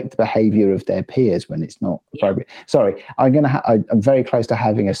 and correct the behavior of their peers when it's not appropriate. Sorry, I'm very close to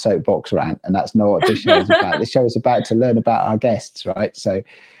having a soapbox rant, and that's not what this show is about. This show is about to learn about our guests, right? So,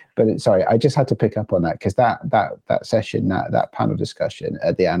 sorry, I just had to pick up on that because that session, that panel discussion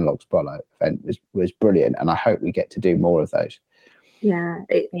at the Analog Spotlight event was brilliant, and I hope we get to do more of those. Yeah,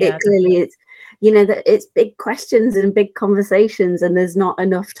 it clearly is. That it's big questions and big conversations, and there's not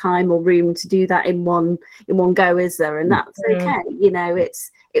enough time or room to do that in one go, is there? And that's okay.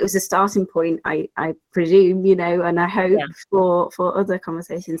 It was a starting point, I presume. And I hope for other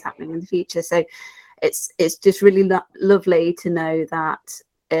conversations happening in the future. So it's just really lovely to know that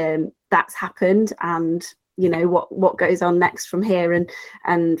that's happened, and what goes on next from here.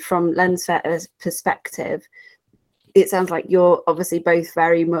 And from Lensfetter's perspective, it sounds like you're obviously both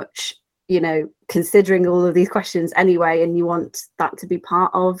very much considering all of these questions anyway, and you want that to be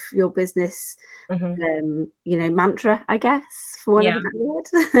part of your business mantra, I guess, for one of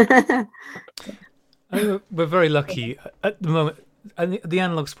that word. We're very lucky at the moment. The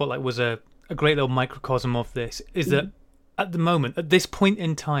Analog Spotlight was a great little microcosm of this, is that at the moment, at this point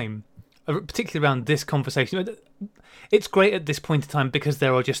in time, particularly around this conversation, it's great at this point in time because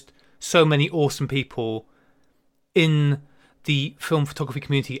there are just so many awesome people in the film photography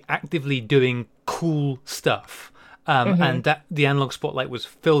community actively doing cool stuff. And that the Analog Spotlight was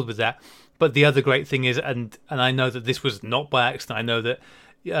filled with that. But the other great thing is, and I know that this was not by accident, I know that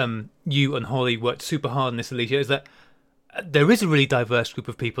you and Holly worked super hard on this, Alicia, is that there is a really diverse group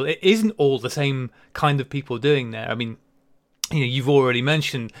of people. It isn't all the same kind of people doing there. I mean, you've already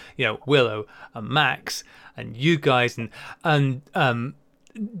mentioned, Willow and Max and you guys and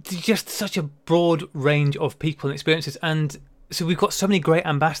just such a broad range of people and experiences. And so we've got so many great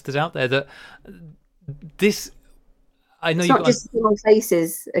ambassadors out there that this, I know, it's not just small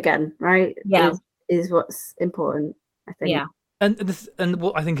faces again, right? Yeah, is what's important, I think. Yeah. And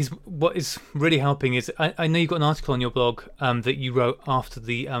what I think is what is really helping is I know you've got an article on your blog that you wrote after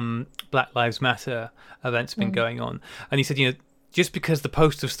the Black Lives Matter events have been going on, and you said just because the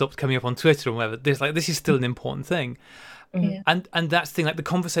posts have stopped coming up on Twitter or whatever, this is still an important thing, and that's the thing. Like the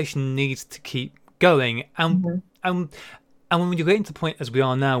conversation needs to keep going, and when you're getting to the point as we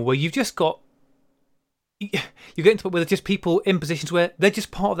are now, where you're getting to the point where there's just people in positions where they're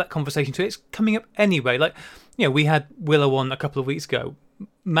just part of that conversation, so it's coming up anyway. Like, we had Willow on a couple of weeks ago.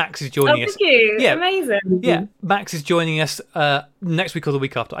 Max is joining us. Thank you. Yeah, amazing. Yeah, Max is joining us next week or the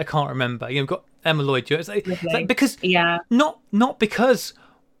week after. I can't remember. We've got Emma Lloyd. It's like because not because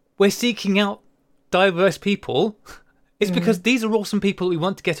we're seeking out diverse people. It's because these are awesome people we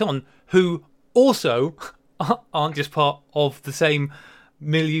want to get on who also aren't just part of the same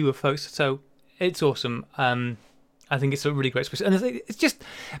milieu of folks. So it's awesome. I think it's a really great space, and it's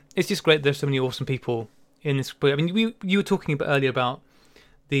just great. There's so many awesome people in this. I mean, you were talking earlier about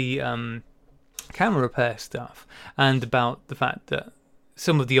the camera repair stuff and about the fact that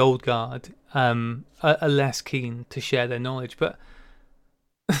some of the old guard are less keen to share their knowledge, but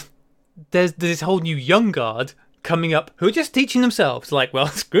there's this whole new young guard coming up who are just teaching themselves. Like, well,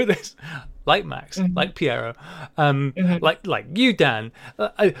 screw this. Like Max, like Piero, like you, Dan,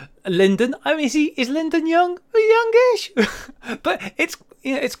 Lyndon. I mean, is Lyndon young? Youngish, but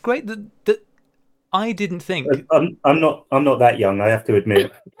it's great that I didn't think. I'm not that young, I have to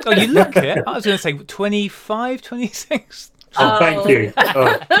admit. Oh, you look it. I was going to say 25, 26. Oh, thank you.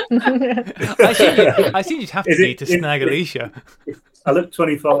 Oh. I assume you'd have to be to snag Alicia. I look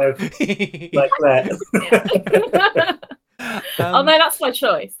 25 like that. Oh no, that's my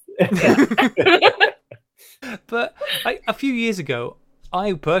choice. But a few years ago,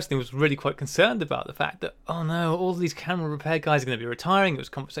 I personally was really quite concerned about the fact that, oh no, all these camera repair guys are going to be retiring. It was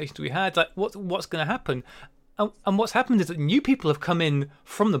conversations we had, like what's going to happen? And what's happened is that new people have come in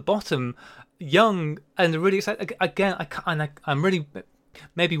from the bottom, young and really excited. Again, I'm really,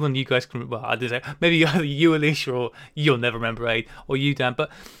 maybe one of you guys can, well, I don't know, maybe either you, Alicia, or you'll never remember, Aid, or you, Dan, but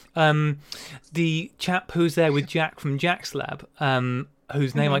the chap who's there with Jack from Jack's Lab,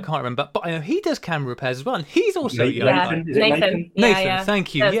 whose name I can't remember, but I know he does camera repairs as well, and he's also young. Nathan. Nathan,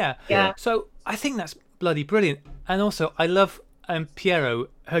 thank you. Yeah. So I think that's bloody brilliant, and also I love Piero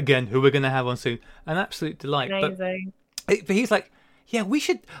again, who we're going to have on soon. An absolute delight. Amazing. But he's like, yeah, we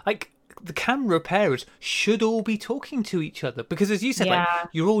should the camera repairers should all be talking to each other because, as you said, like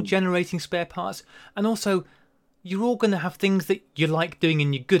you're all generating spare parts, and also you're all going to have things that you like doing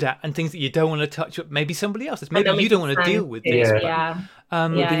and you're good at, and things that you don't want to touch up. Maybe somebody else's. Maybe you don't want to deal with this.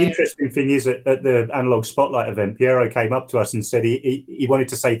 The interesting thing is that at the Analog Spotlight event, Piero came up to us and said he wanted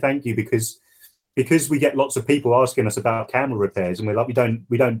to say thank you because we get lots of people asking us about camera repairs, and we're like, we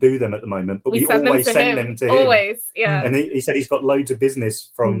don't do them at the moment, but we always send them to him. Always, yeah. And he said he's got loads of business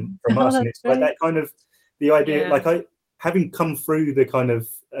from us, and it's like that kind of the idea. Like having come through the kind of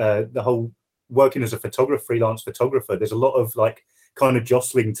the whole working as a freelance photographer, there's a lot of like kind of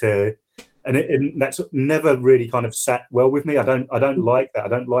jostling to, and that's never really kind of sat well with me. I don't like that. I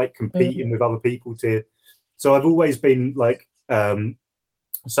don't like competing with other people so I've always been like,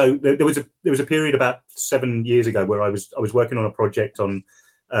 so there was a period about 7 years ago where I was working on a project on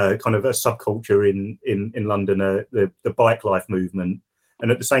kind of a subculture in London, the bike life movement,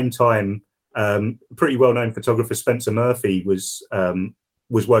 and at the same time, pretty well known photographer Spencer Murphy was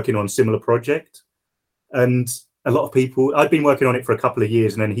working on a similar project, and a lot of people. I'd been working on it for a couple of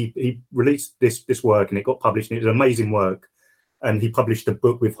years, and then he released this work, and it got published, and it was amazing work, and he published a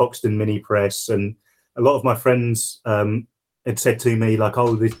book with Hoxton Mini Press, and a lot of my friends had said to me like,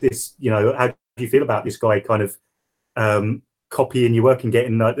 oh, this how do you feel about this guy kind of copying your work and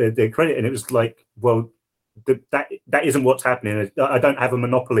getting the credit? And it was like, well, that isn't what's happening. I don't have a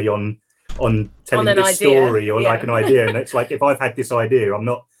monopoly on telling this story or like an idea. And it's like, if I've had this idea, I'm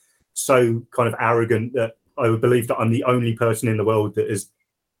not so kind of arrogant that I would believe that I'm the only person in the world that has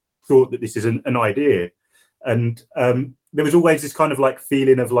thought that this is an idea. And there was always this kind of like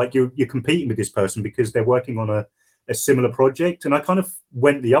feeling of like you're competing with this person because they're working on a similar project. And I kind of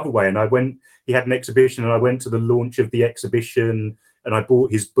went the other way, and he had an exhibition, and I went to the launch of the exhibition, and I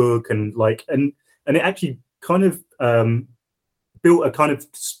bought his book, and like and it actually kind of built a kind of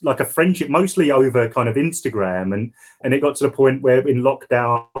like a friendship, mostly over kind of Instagram, and it got to the point where in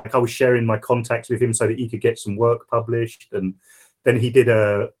lockdown, like I was sharing my contacts with him so that he could get some work published, and then he did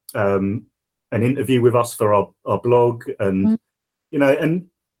an interview with us for our blog, and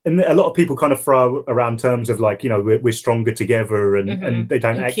and a lot of people kind of throw around terms of like, we're stronger together, and they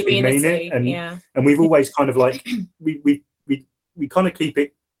don't actually mean it, and we've always kind of like we kind of keep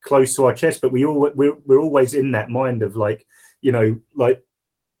it close to our chest, but we're always in that mind of like, like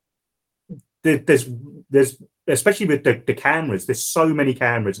there's especially with the cameras, there's so many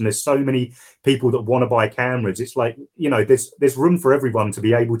cameras, and there's so many people that want to buy cameras. It's like, there's room for everyone to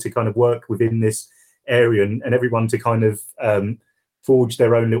be able to kind of work within this area, and everyone to kind of forge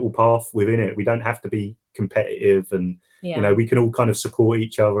their own little path within it. We don't have to be competitive, and we can all kind of support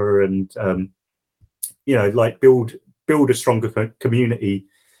each other, and like build a stronger community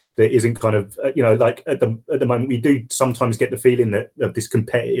that isn't kind of like at the moment we do sometimes get the feeling that of this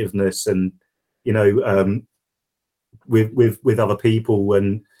competitiveness, and with other people,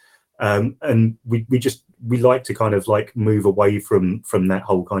 and we like to kind of like move away from that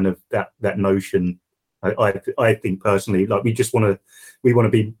whole kind of that notion. I think personally, like we want to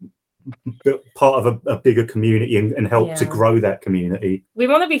be part of a bigger community and help to grow that community. We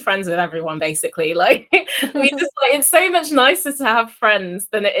want to be friends with everyone, basically. Like we just like, it's so much nicer to have friends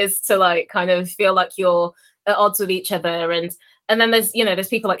than it is to like kind of feel like you're at odds with each other. And then there's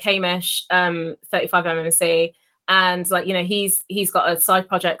people like Hamish, 35MMC, and like he's got a side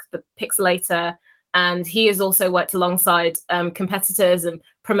project, the Pixelator, and he has also worked alongside competitors and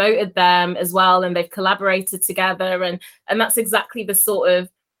promoted them as well, and they've collaborated together, and that's exactly the sort of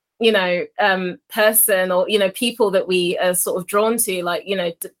person or people that we are sort of drawn to, like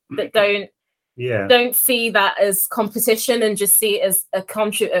that don't see that as competition and just see it as a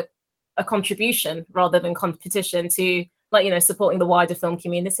contribution rather than competition to like supporting the wider film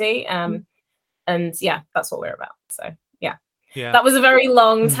community, and that's what we're about. So Yeah. That was a very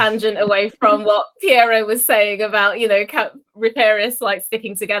long tangent away from what Piero was saying about, you know, repaiриsts like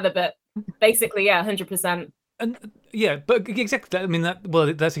sticking together. But basically, yeah, 100%. And yeah, but exactly. I mean,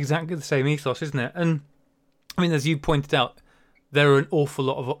 that's exactly the same ethos, isn't it? And I mean, as you pointed out, there are an awful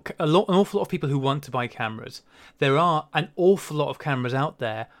lot of people who want to buy cameras. There are an awful lot of cameras out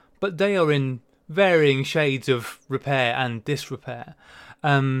there, but they are in varying shades of repair and disrepair.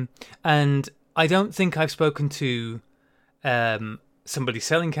 And I don't think I've spoken to somebody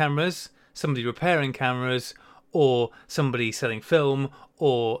selling cameras, somebody repairing cameras, or somebody selling film,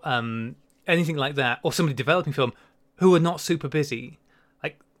 or anything like that, or somebody developing film who are not super busy.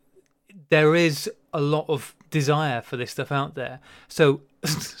 Like, there is a lot of desire for this stuff out there. So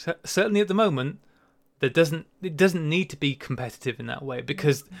certainly at the moment, it doesn't need to be competitive in that way,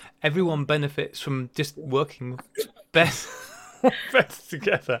 because everyone benefits from just working better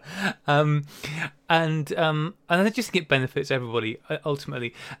together. And I just think it benefits everybody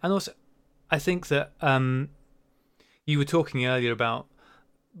ultimately. And also, I think that you were talking earlier about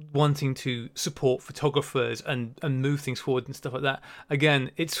wanting to support photographers and move things forward and stuff like that.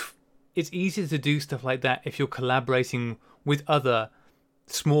 Again, it's easier to do stuff like that if you're collaborating with other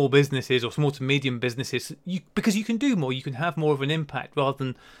small businesses or small to medium businesses, because you can do more, you can have more of an impact, rather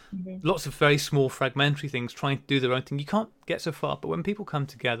than lots of very small fragmentary things trying to do their own thing. You can't get so far. But when people come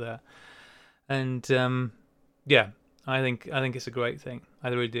together, and I think it's a great thing. I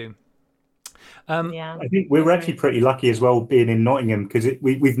really do. I think we're actually pretty lucky as well being in Nottingham, because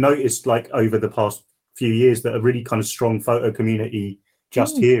we've noticed, like, over the past few years, that a really kind of strong photo community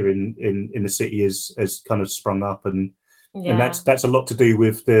just here in the city has kind of sprung up, and that's a lot to do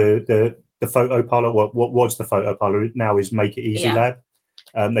with the photo parlor. What was the photo parlor now is Make It Easy Lab.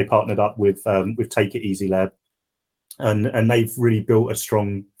 They partnered up with Take It Easy Lab, and they've really built a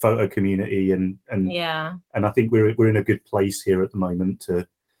strong photo community, and I think we're in a good place here at the moment to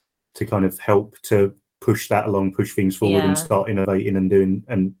kind of help to push that along, push things forward, and start innovating and doing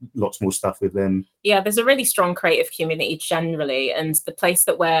and lots more stuff with them. There's a really strong creative community generally, and the place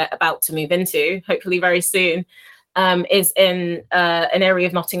that we're about to move into, hopefully very soon, is in an area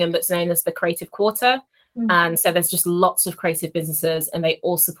of Nottingham that's known as the Creative Quarter. And so there's just lots of creative businesses, and they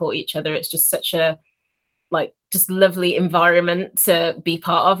all support each other. It's just such a just lovely environment to be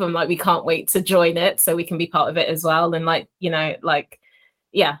part of, and we can't wait to join it so we can be part of it as well. And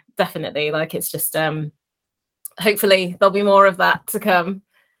definitely, it's just hopefully there'll be more of that to come.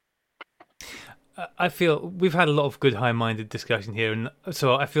 I feel we've had a lot of good high-minded discussion here, and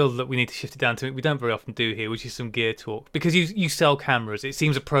so I feel that we need to shift it down to it we don't very often do here, which is some gear talk, because you sell cameras. It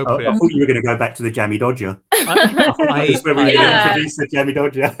seems appropriate. I thought you were going to go back to the Jammy Dodger. Introduce the Jammy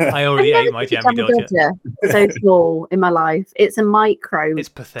Dodger. I already ate my Jammy Dodger. So small in my life. It's a micro. It's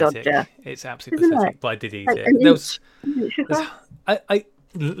pathetic. Dodger. It's absolutely pathetic. But I did eat it.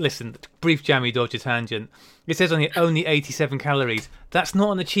 Listen, brief Jammy Dodger tangent. It says on here only 87 calories. That's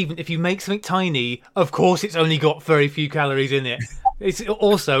not an achievement. If you make something tiny, of course it's only got very few calories in it. It's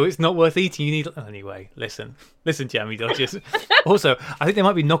not worth eating. You need anyway. Listen, Jammy Dodgers. Also, I think they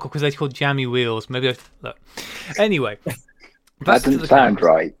might be knockoff because they're called Jammy Wheels. Maybe look. Anyway, that doesn't sound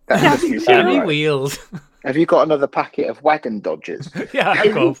right. That doesn't sound Jammy right. Wheels. Have you got another packet of Wagon Dodgers? Yeah,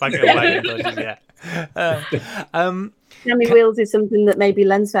 I've got a packet of Wagon Dodgers. Yeah. Jammy Wheels is something that maybe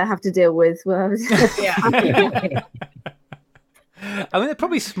Lensfair have to deal with. I mean, they're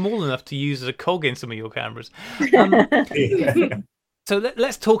probably small enough to use as a cog in some of your cameras. So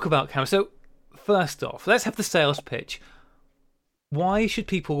let's talk about cameras. So first off, let's have the sales pitch. Why should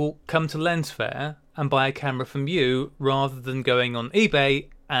people come to Lensfair and buy a camera from you rather than going on eBay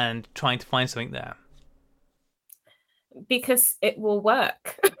and trying to find something there? Because it will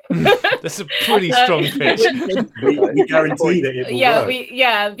work. That's a pretty strong pitch. We guarantee that it will work.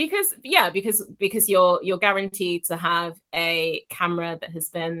 Because you're guaranteed to have a camera that has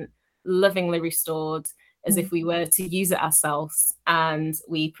been lovingly restored as if we were to use it ourselves, and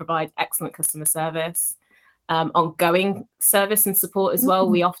we provide excellent customer service, ongoing service and support as well.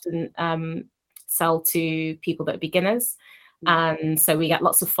 We often sell to people that are beginners, and so we get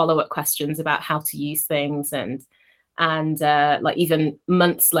lots of follow-up questions about how to use things, and even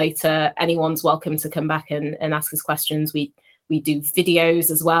months later, anyone's welcome to come back and ask us questions. We do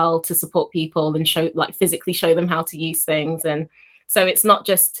videos as well to support people and physically show them how to use things. And so it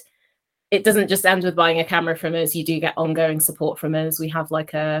doesn't just end with buying a camera from us. You do get ongoing support from us. We have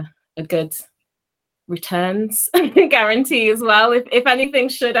a good returns guarantee as well if anything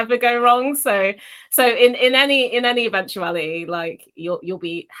should ever go wrong. So in any eventuality, you'll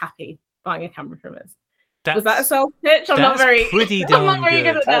be happy buying a camera from us. Was that a sales pitch? I'm not very pretty I'm darn not very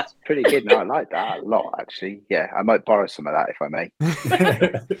good at that. That's pretty good. No, I like that a lot, actually. Yeah, I might borrow some of that if I may.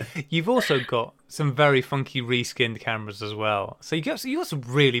 You've also got some very funky reskinned cameras as well. So you got some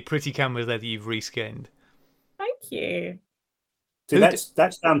really pretty cameras there that you've reskinned. Thank you. So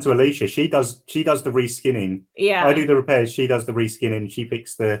that's down to Alicia. She does the reskinning. Yeah. I do the repairs. She does the reskinning. She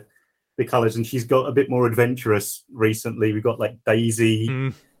picks the colours, and she's got a bit more adventurous recently. We've got like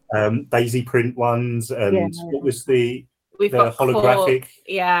Daisy print ones, and what was the holographic?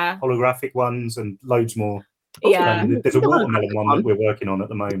 Holographic ones, and loads more. Yeah. There's a watermelon one that we're working on at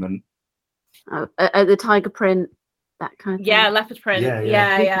the Oh, moment. the tiger print, that kind of thing. Yeah, leopard print.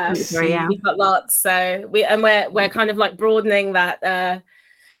 Yeah. We've got lots. So we're kind of like broadening that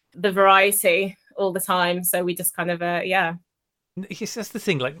the variety all the time. So we just kind of Yes, that's the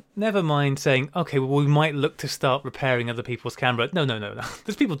thing. Like, never mind saying, okay, well, we might look to start repairing other people's camera. No.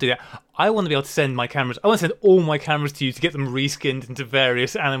 There's people do that. I want to be able to send my cameras. I want to send all my cameras to you to get them reskinned into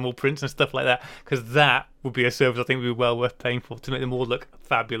various animal prints and stuff like that, because that would be a service I think would be well worth paying for, to make them all look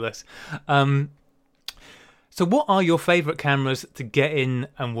fabulous. So what are your favourite cameras to get in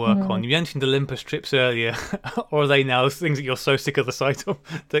and work on? You mentioned Olympus trips earlier, or are they now things that you're so sick of the sight of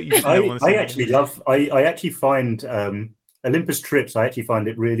that you don't want to see? I actually find Olympus trips, I actually find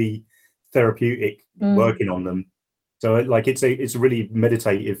it really therapeutic working on them. So like it's a really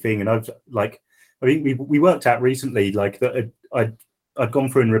meditative thing. And I think we worked out recently like that I'd gone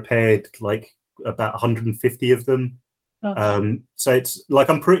through and repaired like about 150 of them. So it's like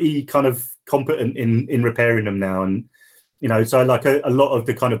I'm pretty kind of competent in repairing them now, and so like a lot of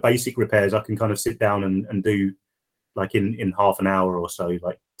the kind of basic repairs I can kind of sit down and do like in half an hour or so,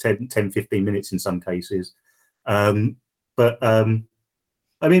 like 10-15 minutes in some cases. But I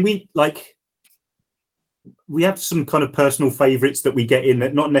mean, we have some kind of personal favorites that we get in,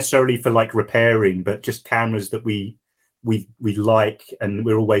 that not necessarily for like repairing, but just cameras that we like, and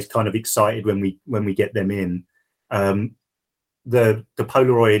we're always kind of excited when we get them in. The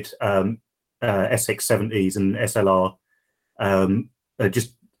Polaroid SX70s and SLR are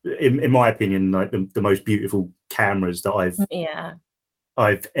just, in my opinion, like the most beautiful cameras that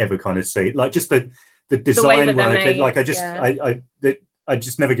I've ever kind of seen. Like just the design work, like I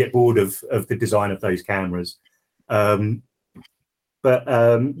just never get bored of the design of those cameras. But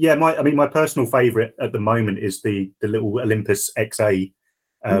my personal favorite at the moment is the little Olympus XA,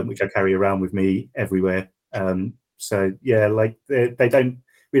 which I carry around with me everywhere. So yeah, like we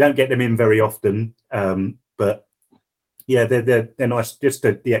don't get them in very often, but yeah, they're nice. Just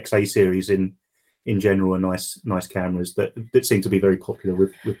the XA series in general are nice cameras that seem to be very popular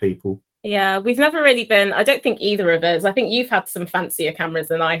with people. Yeah, we've never really been, I don't think either of us, I think you've had some fancier cameras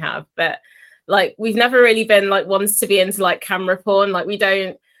than I have, but like we've never really been like ones to be into like camera porn. Like we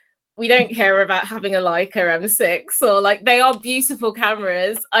don't care about having a Leica M6, or like, they are beautiful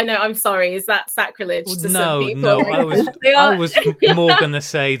cameras. I know, I'm sorry, is that sacrilege to some people? No, I was more going to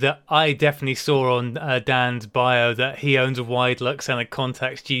say that I definitely saw on Dan's bio that he owns a Widelux and a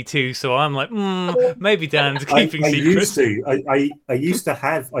Contax G2, so I'm like, maybe Dan's keeping secrets. I used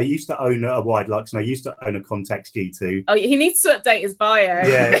to own a Widelux, and I used to own a Contax G2. Oh, he needs to update his bio.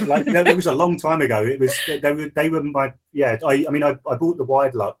 Yeah, like it was a long time ago. It was they were my I mean I bought the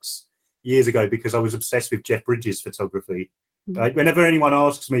Widelux years ago because I was obsessed with Jeff Bridges photography. Like whenever anyone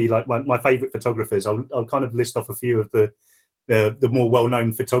asks me like my favorite photographers, I'll kind of list off a few of the more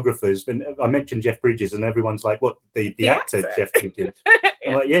well-known photographers. And I mentioned Jeff Bridges, and everyone's like, "What, the actor Jeff Bridges?"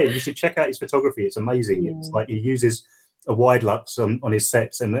 I'm like, "Yeah, you should check out his photography. It's amazing." It's like he uses a Widelux on his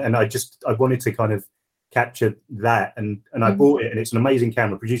sets, and I wanted to kind of capture that, and I bought it, and it's an amazing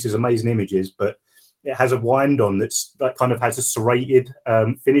camera, produces amazing images, but it has a wind on that kind of has a serrated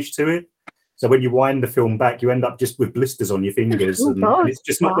finish to it. So when you wind the film back, you end up just with blisters on your fingers, and it's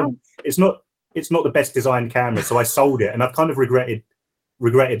just not the best designed camera. So I sold it, and I've kind of regretted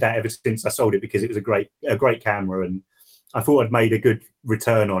that ever since I sold it, because it was a great camera, and I thought I'd made a good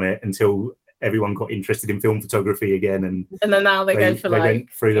return on it until everyone got interested in film photography again, and then now they went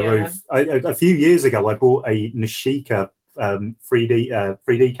through the roof. A few years ago, I bought a Nishika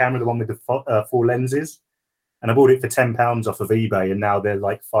 3D camera, the one with the 4 lenses, and I bought it for £10 off of eBay, and now they're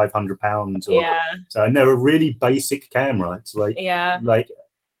like £500. So, and they're a really basic camera. It's like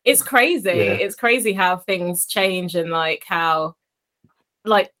it's crazy. It's crazy how things change, and like how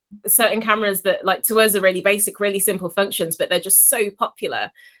like certain cameras that like to us are really basic, really simple functions, but they're just so popular.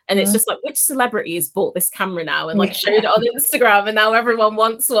 And it's just like, which celebrity has bought this camera now and like showed it on Instagram, and now everyone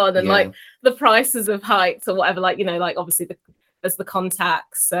wants one, and like the prices have hiked or whatever. Like, like obviously there's the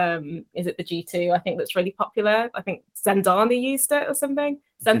Contax, is it the G2? I think that's really popular. I think Zendaya used it or something.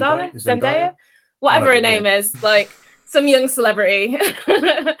 Zendaya. whatever her name is, like some young celebrity.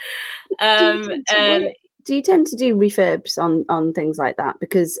 Do you tend to do refurbs on things like that?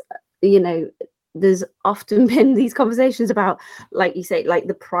 Because, you know, there's often been these conversations about, like you say, like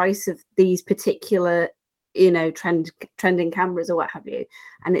the price of these particular, you know, trending cameras or what have you.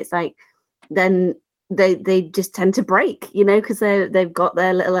 And it's like, then they just tend to break, you know, because they've got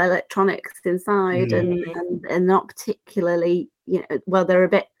their little electronics inside and not particularly, you know, well, they're a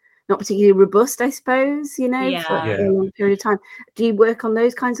bit not particularly robust, I suppose, you know, for a long period of time. Do you work on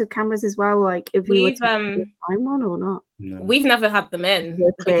those kinds of cameras as well? Like if you were to find one or not? No. We've never had them in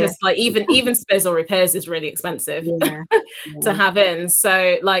because like even spares or repairs is really expensive to have in.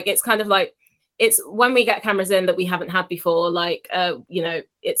 So like it's kind of like it's when we get cameras in that we haven't had before, like you know,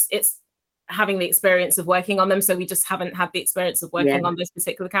 it's having the experience of working on them, so we just haven't had the experience of working on those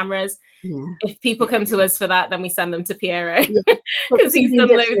particular cameras. If people come to us for that, then we send them to Piero because he's done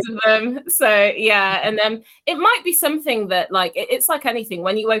loads of them. So and then it might be something that like it's like anything,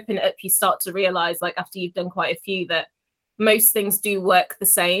 when you open it up you start to realize, like after you've done quite a few, that most things do work the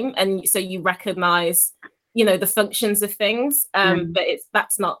same, and so you recognize, you know, the functions of things, but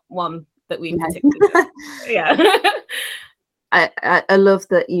that's not one that we particularly I love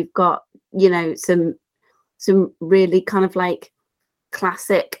that you've got, you know, some really kind of like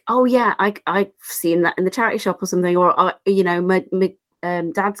classic, I've seen that in the charity shop or something, or you know, my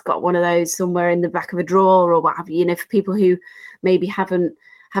dad's got one of those somewhere in the back of a drawer or what have you, you know, for people who maybe haven't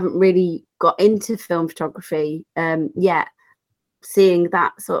really got into film photography yet. Seeing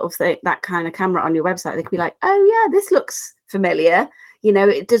that sort of thing, that kind of camera on your website, they could be like, oh yeah, this looks familiar. You know,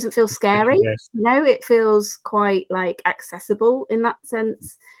 it doesn't feel scary. Yes. You know, it feels quite like accessible in that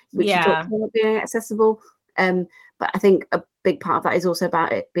sense, which you talked about being accessible. But I think a big part of that is also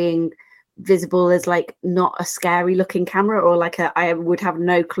about it being visible as like not a scary looking camera, or like I would have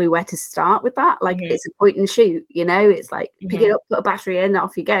no clue where to start with that. Like it's a point and shoot, you know, it's like pick it up, put a battery in,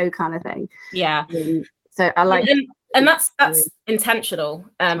 off you go kind of thing. So I like and that's intentional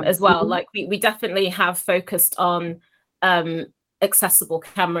as well. Like we definitely have focused on accessible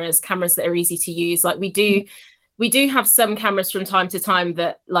cameras that are easy to use. Like we do have some cameras from time to time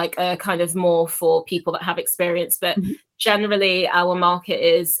that like are kind of more for people that have experience, but generally our market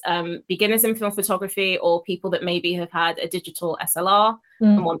is beginners in film photography, or people that maybe have had a digital SLR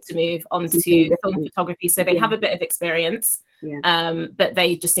and want to move on to film photography, so they have a bit of experience, but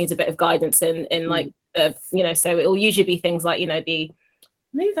they just need a bit of guidance in like you know, so it will usually be things like, you know,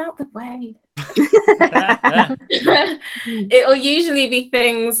 move out the way. It'll usually be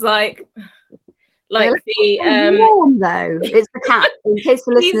things like the warm though. It's the cat. In case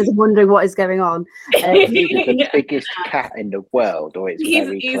the listeners are wondering what is going on. He's the biggest cat in the world, or it's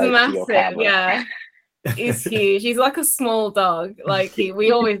very he's close massive. to your camera. Yeah, he's huge. He's like a small dog. Like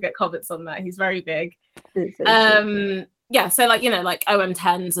we always get comments on that. He's very big. Yeah. So like, you know, like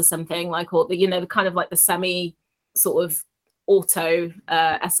OM10s or something, like, or the, you know, the kind of like the semi sort of auto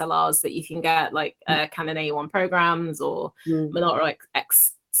SLRs that you can get, like Canon A1 programs or Minolta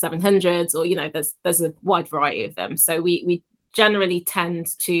X700s, or, you know, there's a wide variety of them. So we generally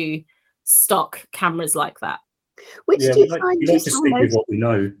tend to stock cameras like that. Which do you find to stick with what we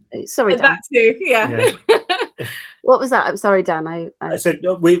know. Sorry, Dan. That too, What was that? I'm sorry, Dan. I said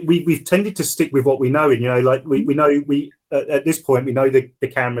we've tended to stick with what we know, and you know, like we know at this point we know the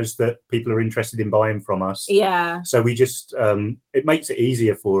cameras that people are interested in buying from us. Yeah. So we just it makes it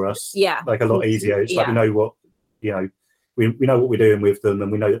easier for us. Yeah. Like a lot easier. It's like we know what, you know, we know what we're doing with them,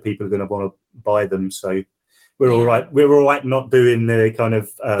 and we know that people are going to want to buy them. So we're all right. We're all right not doing the kind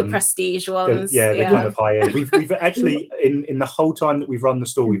of the prestige ones. The kind of high end. We've actually in the whole time that we've run the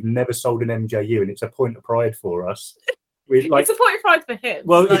store, we've never sold an MJU, and it's a point of pride for us. It's a point of pride for him.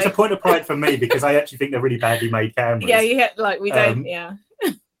 Well, like, it's a point of pride for me because I actually think they're really badly made cameras. Yeah, like we don't. Yeah,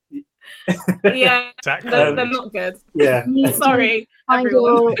 exactly. They're not good. Yeah, sorry.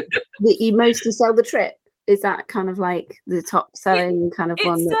 That you mostly sell the Trip. Is that kind of like the top selling kind of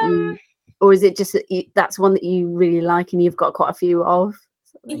one that you? Or is it just that's one that you really like and you've got quite a few of?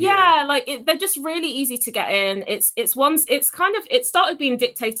 Yeah, like they're just really easy to get in. It's kind of, it started being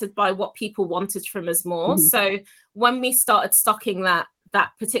dictated by what people wanted from us more. So when we started stocking that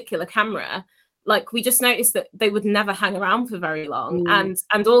particular camera, like we just noticed that they would never hang around for very long.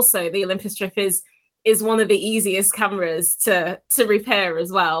 And also the Olympus Trip is one of the easiest cameras to repair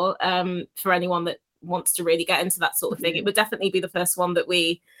as well. For anyone that wants to really get into that sort of thing, it would definitely be the first one that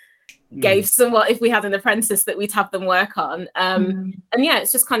we gave someone, if we had an apprentice, that we'd have them work on. And yeah,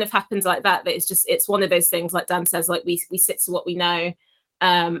 it's just kind of happens like that it's one of those things, like Dan says, like we stick to what we know,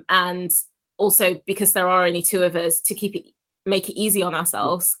 and also because there are only two of us, to make it easy on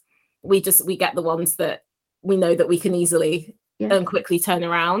ourselves, we get the ones that we know that we can easily and quickly turn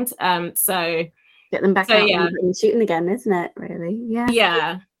around. So get them back out and shooting again, isn't it? Really?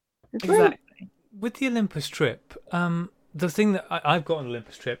 Yeah. Exactly. With the Olympus Trip, the thing that I've got on the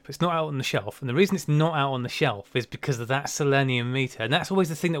Olympus Trip, it's not out on the shelf, and the reason it's not out on the shelf is because of that selenium meter, and that's always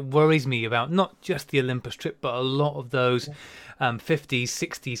the thing that worries me about not just the Olympus Trip, but a lot of those 50s,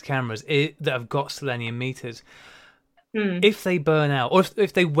 60s cameras that have got selenium meters. If they burn out, or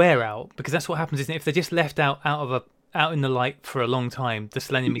if they wear out, because that's what happens, isn't it? If they're just left out in the light for a long time, the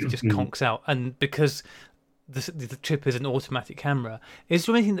selenium meter just conks out, and because the Trip is an automatic camera, is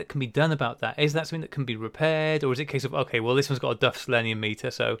there anything that can be done about that? Is that something that can be repaired, or is it a case of, okay, well, this one's got a duff selenium meter,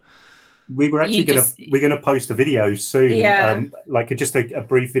 so we were actually we're gonna post a video soon, like just a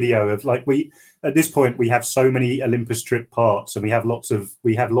brief video of, like, we at this point we have so many Olympus Trip parts, and we have lots of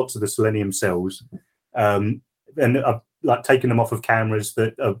the selenium cells, and I've like taken them off of cameras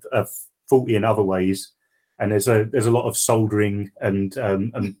that are faulty in other ways, and there's a lot of soldering and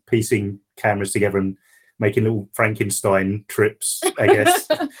piecing cameras together and making little Frankenstein trips, I guess.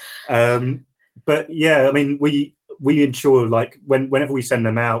 But yeah, I mean, we ensure, like, whenever we send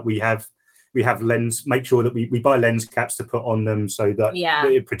them out, we have lens, make sure that we buy lens caps to put on them so that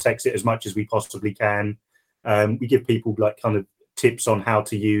it protects it as much as we possibly can. We give people like kind of tips on how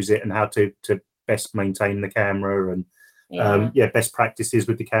to use it and how to best maintain the camera, and best practices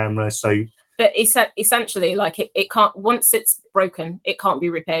with the camera. So but essentially, like, it can't, once it's broken, it can't be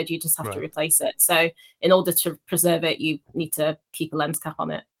repaired. You just have to replace it. So in order to preserve it, you need to keep a lens cap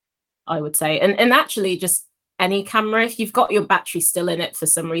on it, I would say. And actually, just any camera, if you've got your battery still in it for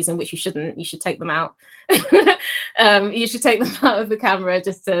some reason, which you shouldn't, you should take them out. You should take them out of the camera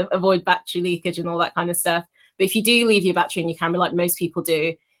just to avoid battery leakage and all that kind of stuff. But if you do leave your battery in your camera, like most people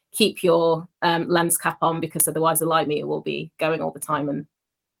do, keep your lens cap on, because otherwise the light meter will be going all the time, and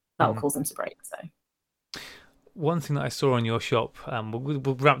that will cause them to break. So one thing that I saw on your shop,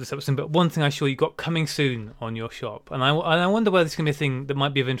 we'll wrap this up soon, but one thing I saw you got coming soon on your shop, and I wonder whether this is going to be a thing that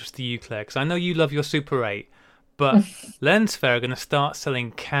might be of interest to you, Claire, because I know you love your Super 8, but Lensfair are going to start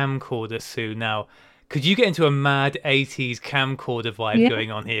selling camcorders soon. Now, could you get into a mad 80s camcorder vibe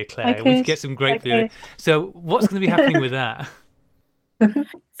going on here, Claire? We could get some great video. So what's going to be happening with that?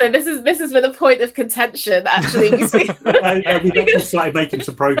 So this is with a point of contention, actually. We've actually started making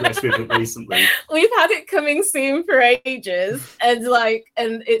some progress with it recently. We've had it coming soon for ages, and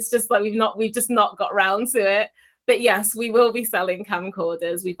it's just like we've just not got round to it. But yes, we will be selling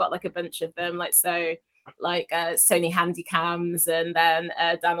camcorders. We've got like a bunch of them, like Sony Handycams, and then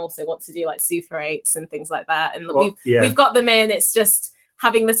Dan also wants to do like Super 8s and things like that. And we've got them in. It's just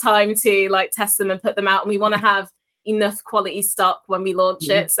having the time to like test them and put them out, and we want to have enough quality stock when we launch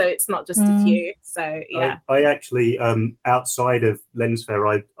it, so it's not just a few. So I actually outside of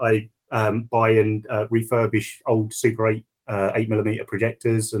Lensfair, I buy and refurbish old Super 8 8mm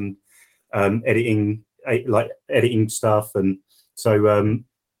projectors and editing stuff, and so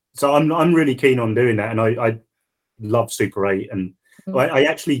I'm really keen on doing that, and I love Super 8, and I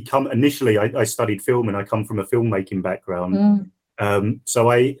actually I studied film, and I come from a filmmaking background. So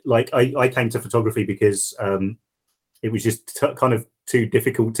I came to photography because it was just kind of too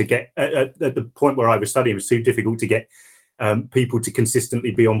difficult to get at the point where I was studying. It was too difficult to get people to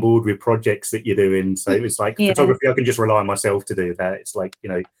consistently be on board with projects that you're doing. So it was like photography, I can just rely on myself to do that. It's like,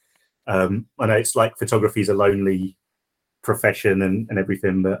 I know it's like photography is a lonely profession and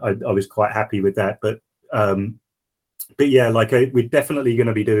everything, but I was quite happy with that. But yeah, like we're definitely going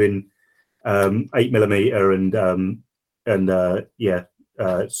to be doing 8mm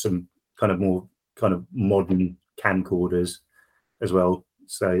and some kind of more kind of modern camcorders as well.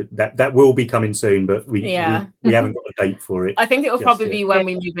 So that will be coming soon, but we haven't got a date for it. I think it will probably be when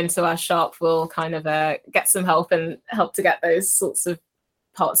we move into our shop, we'll kind of get some help and help to get those sorts of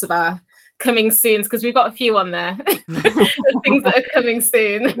parts of our coming soon, because we've got a few on there. Things that are coming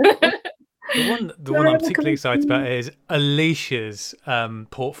soon. The one I'm particularly excited about is Alicia's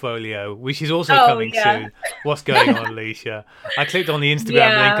portfolio, which is also coming soon. What's going on, Alicia? I clicked on the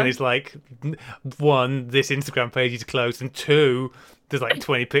Instagram link, and it's like, 1, this Instagram page is closed, and 2, there's like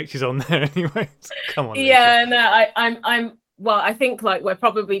 20 pictures on there anyway. So come on, Alicia. Yeah, no, I think like we're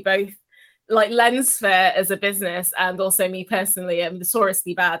probably both, like Lensfair as a business and also me personally, I'm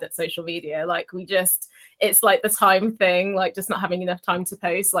notoriously bad at social media. Like it's like the time thing, like just not having enough time to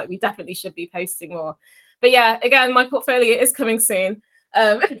post. Like we definitely should be posting more. But yeah, again, my portfolio is coming soon.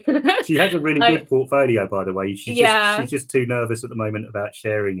 She has a really good portfolio, by the way. She's just too nervous at the moment about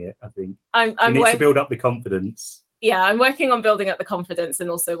sharing it, I think. She needs to build up the confidence. Yeah, I'm working on building up the confidence and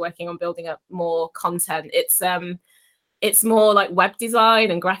also working on building up more content. It's it's more like web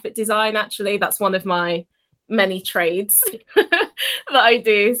design and graphic design. Actually, that's one of my many trades that I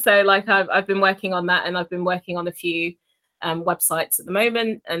do. So like I've been working on that, and I've been working on a few websites at the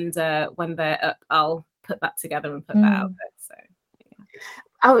moment, and when they're up, I'll put that together and put that out there.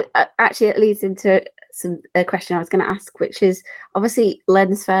 So actually, it leads into a question I was going to ask, which is obviously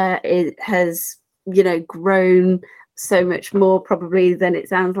Lensfair has, you know, grown so much more probably than it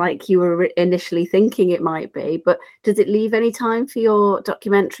sounds like you were initially thinking it might be. But does it leave any time for your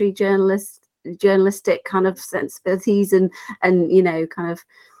documentary journalistic kind of sensibilities and you know, kind of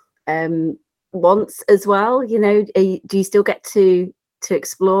wants as well? You know, do you still get to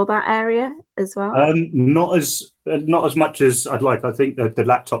explore that area as well? Not as much as I'd like. I think that the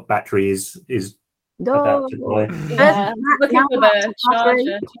laptop battery is about to die. Yeah, looking for the charger. Do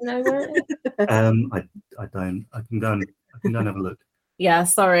you know where it is? I don't. I can go and have a look. Yeah,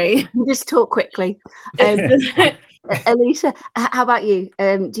 sorry. Just talk quickly. Alicia, how about you?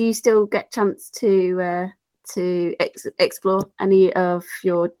 Do you still get chance to explore any of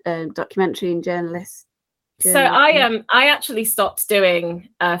your documentary and journalist? So I actually stopped doing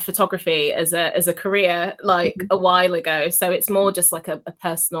photography as a career like a while ago. So it's more just like a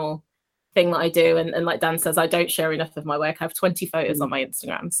personal thing that I do, and like Dan says, I don't share enough of my work. I have 20 photos on my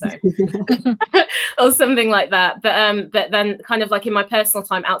Instagram, so or something like that. But then kind of like in my personal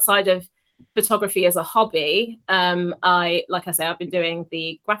time outside of photography as a hobby, I like I say, I've been doing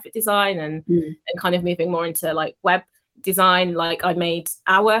the graphic design and kind of moving more into like web design. Like I made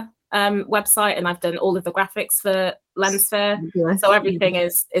our website, and I've done all of the graphics for Lensfair. So everything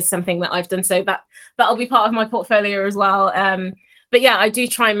is something that I've done. So that'll be part of my portfolio as well. But yeah, I do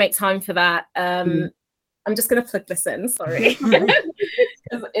try and make time for that. I'm just going to plug this in, sorry.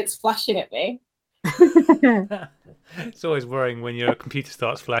 It's flashing at me. It's always worrying when your computer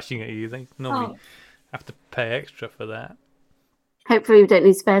starts flashing at you. They normally have to pay extra for that. Hopefully we don't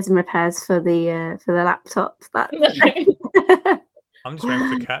need spares and repairs for the laptop. I'm just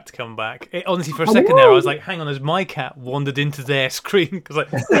waiting for the cat to come back. Honestly, for a second there, I was like, hang on, has my cat wandered into their screen? Because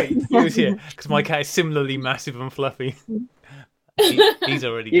like, wait, he was here. Because my cat is similarly massive and fluffy. He's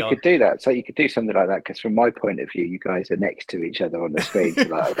already gone. You could do that. So you could do something like that, because from my point of view, you guys are next to each other on the screen. So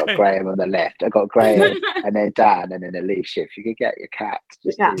like, I've got Graham on the left, I've got Graham, and then Dan, and then Alicia. If you could get your cat,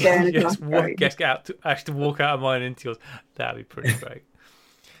 just get out to actually walk out of mine into yours, that'd be pretty great.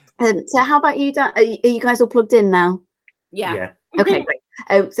 So how about you, Dan? Are you guys all plugged in now? Yeah. Okay, great.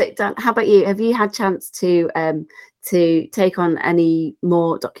 So Dan, how about you? Have you had chance to take on any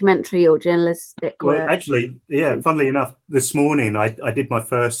more documentary or journalistic work? Well, actually, yeah, funnily enough, this morning I did my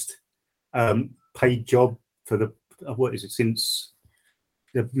first paid job for since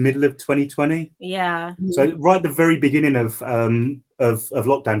the middle of 2020. Yeah. So right at the very beginning of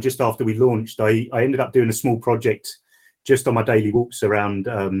lockdown, just after we launched, I ended up doing a small project just on my daily walks around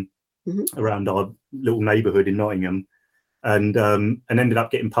around our little neighbourhood in Nottingham, and ended up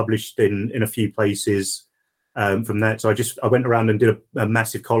getting published in a few places. From that, so I went around and did a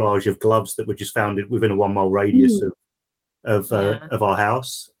massive collage of gloves that were just found within a 1 mile radius of our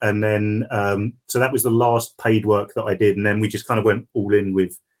house, and then so that was the last paid work that I did, and then we just kind of went all in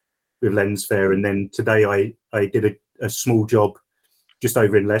with Lensfair. And then today I did a small job just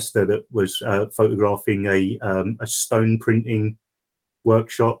over in Leicester that was photographing a stone printing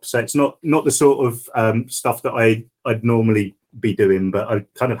workshop. So it's not the sort of stuff that I'd normally be doing, but I'm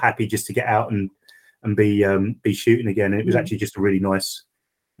kind of happy just to get out and be shooting again. And it was actually just a really nice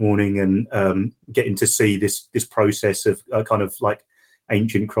morning, and getting to see this process of kind of like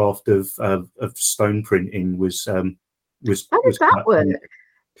ancient craft of stone printing was how does that work?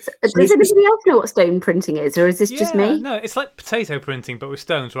 Does anybody else know what stone printing is, or is this just me? No, it's like potato printing but with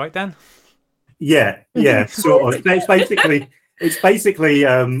stones, right, Dan? Yeah, sort of. It's basically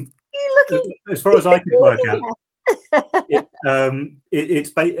as far as I can work out,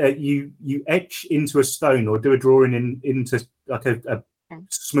 you etch into a stone or do a drawing into like a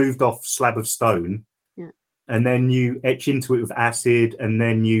smoothed off slab of stone, and then you etch into it with acid, and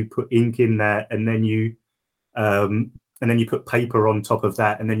then you put ink in that, and then you put paper on top of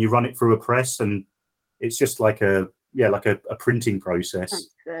that, and then you run it through a press, and it's just like a printing process.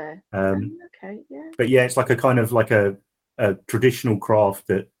 But yeah, it's like a kind of like a traditional craft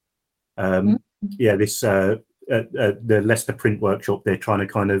that the Leicester Print Workshop, they're trying to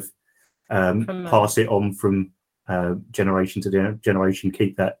kind of pass it on from generation to generation,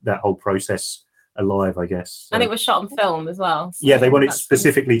 keep that whole process alive, I guess. So, and it was shot on film as well. So they want it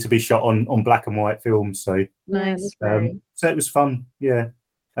specifically to be shot on black and white film. So nice. So it was fun. Yeah.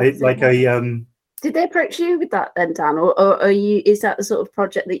 Did they approach you with that then, Dan, or are you? Is that the sort of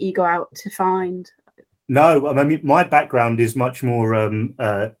project that you go out to find? No, I mean, my background is much more,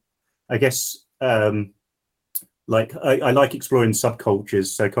 I guess, like I like exploring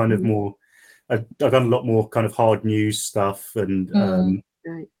subcultures. So kind of more, I've done a lot more kind of hard news stuff and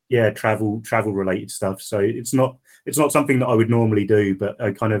travel related stuff. So it's not something that I would normally do, but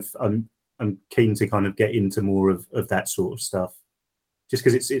I'm keen to kind of get into more of that sort of stuff, just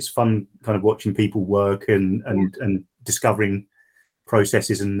because it's fun kind of watching people work and discovering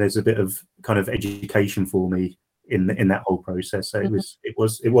processes, and there's a bit of kind of education for me in that whole process. So it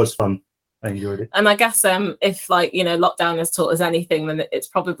was fun. I enjoyed it. And I guess if lockdown has taught us anything, then it's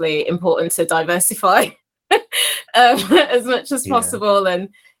probably important to diversify as much as possible, and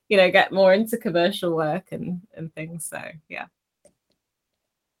get more into commercial work and things. So yeah,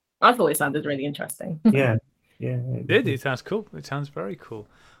 I thought it sounded really interesting. Yeah. It did. It sounds cool. It sounds very cool.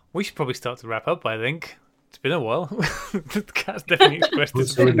 We should probably start to wrap up, I think. It's been a while. The cat's definitely expressed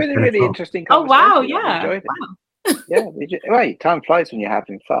it's been a really interesting conversation. Oh, wow, yeah. Right, time flies when you're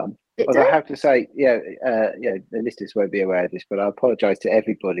having fun. But I have to say, the listeners won't be aware of this, but I apologise to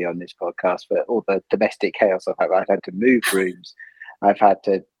everybody on this podcast for all the domestic chaos I've had. I've had to move rooms. I've had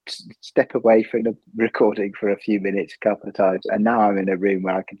to step away from the recording for a few minutes a couple of times, and now I'm in a room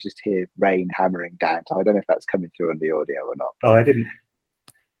where I can just hear rain hammering down. So I don't know if that's coming through on the audio or not. Oh, I didn't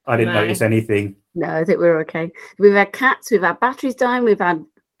notice anything. No, I think we're okay. We've had cats, we've had batteries dying, we've had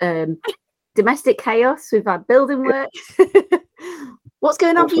domestic chaos, we've had building work. What's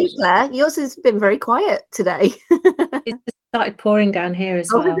going on for you, Claire? Yours has been very quiet today. It just started pouring down here as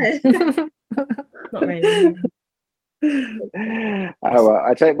well. Not really. I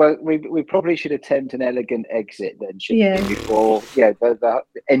tell you, well, we probably should attempt an elegant exit then, shouldn't we, before the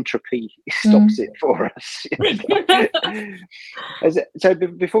entropy stops it for us. So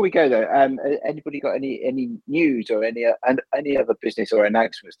before we go though, anybody got any news or any other business or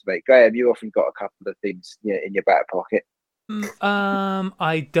announcements to make? Graham, you often got a couple of things in your back pocket.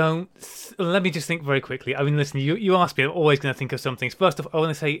 I don't. Let me just think very quickly. I mean, listen, you asked me. I'm always going to think of some things. First off, I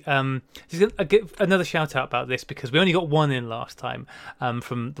want to say, just gonna give another shout out about this because we only got one in last time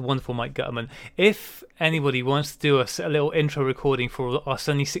from the wonderful Mike Gutterman. If anybody wants to do a little intro recording for our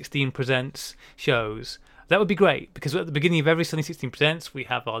Sunny 16 Presents shows, that would be great, because at the beginning of every Sunny 16 Presents, we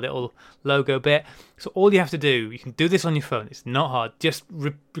have our little logo bit. So all you have to do, you can do this on your phone. It's not hard. Just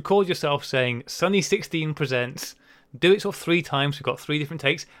record yourself saying Sunny 16 Presents. Do it sort of 3 times. We've got 3 different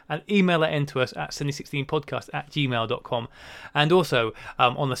takes, and email it in to us at sunny16podcast@gmail.com. And also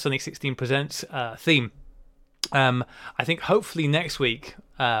on the Sunny 16 Presents theme, I think hopefully next week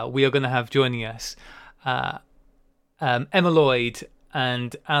we are going to have joining us Emma Lloyd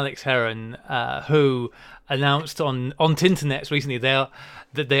and Alex Heron, who announced on Tinternets recently that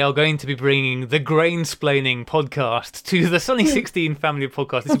they are going to be bringing the Grainsplaining podcast to the Sunny 16 family of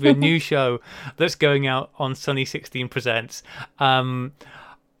podcasts. This will be a new show that's going out on Sunny 16 Presents. I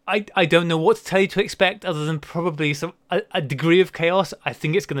don't know what to tell you to expect other than probably a degree of chaos. I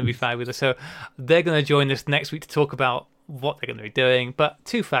think it's going to be fabulous. So they're going to join us next week to talk about what they're going to be doing, but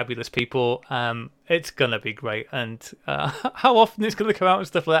 2 fabulous people. It's going to be great. And how often it's going to come out and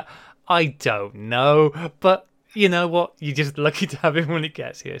stuff like that, I don't know. But you know what? You're just lucky to have him when it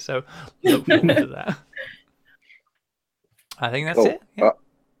gets here. So look forward to that. I think that's it. Yeah. Well,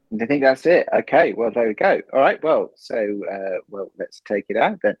 I think that's it. Okay, well, there we go. All right, well, so let's take it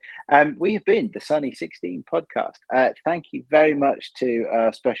out then. We have been the Sunny 16 podcast. Thank you very much to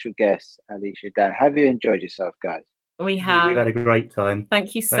our special guests, Alicia, Dan. Have you enjoyed yourself, guys? We have. We've had a great time.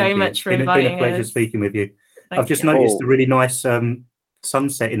 Thank you so much for inviting us. It's been a pleasure speaking with you. I've just noticed a really nice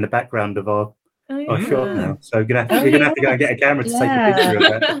sunset in the background of our shot now. So you're gonna have to go and get a camera to take a picture of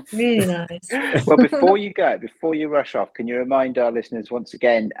that. Really nice. Well, before you rush off, can you remind our listeners once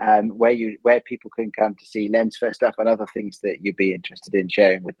again where people can come to see Lensfair stuff and other things that you'd be interested in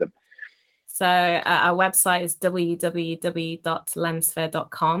sharing with them? So our website is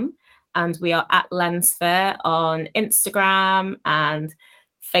www.lensfair.com. And we are at Lensfair on Instagram and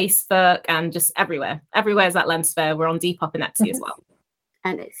Facebook and just everywhere. Everywhere is at Lensfair. We're on Depop and Etsy as well.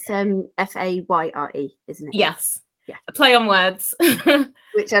 And it's FAYRE, isn't it? Yes. Yeah. A play on words.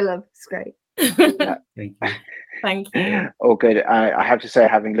 Which I love. It's great. Thank you. Thank you. All good. I have to say,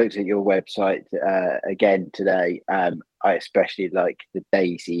 having looked at your website again today, I especially like the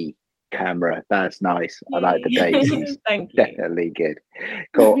Daisy camera. That's nice. I like the daisies. Thank you. Definitely good.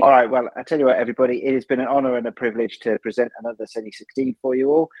 Cool. All right, well, I tell you what, everybody, it has been an honor and a privilege to present another Sunny 16 for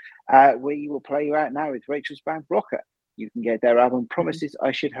you all. We will play you out now with Rachel's band Rocker. You can get their album Promises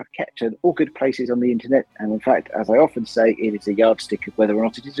I Should Have Kept in all good places on the internet, and in fact, as I often say, it is a yardstick of whether or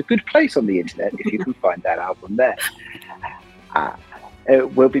not it is a good place on the internet if you can find that album there.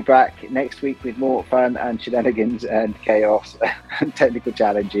 We'll be back next week with more fun and shenanigans and chaos and technical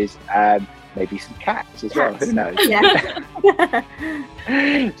challenges. Maybe some cats as well. Who knows? Yeah.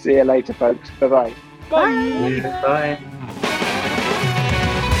 See you later, folks. Bye-bye. Bye. Bye.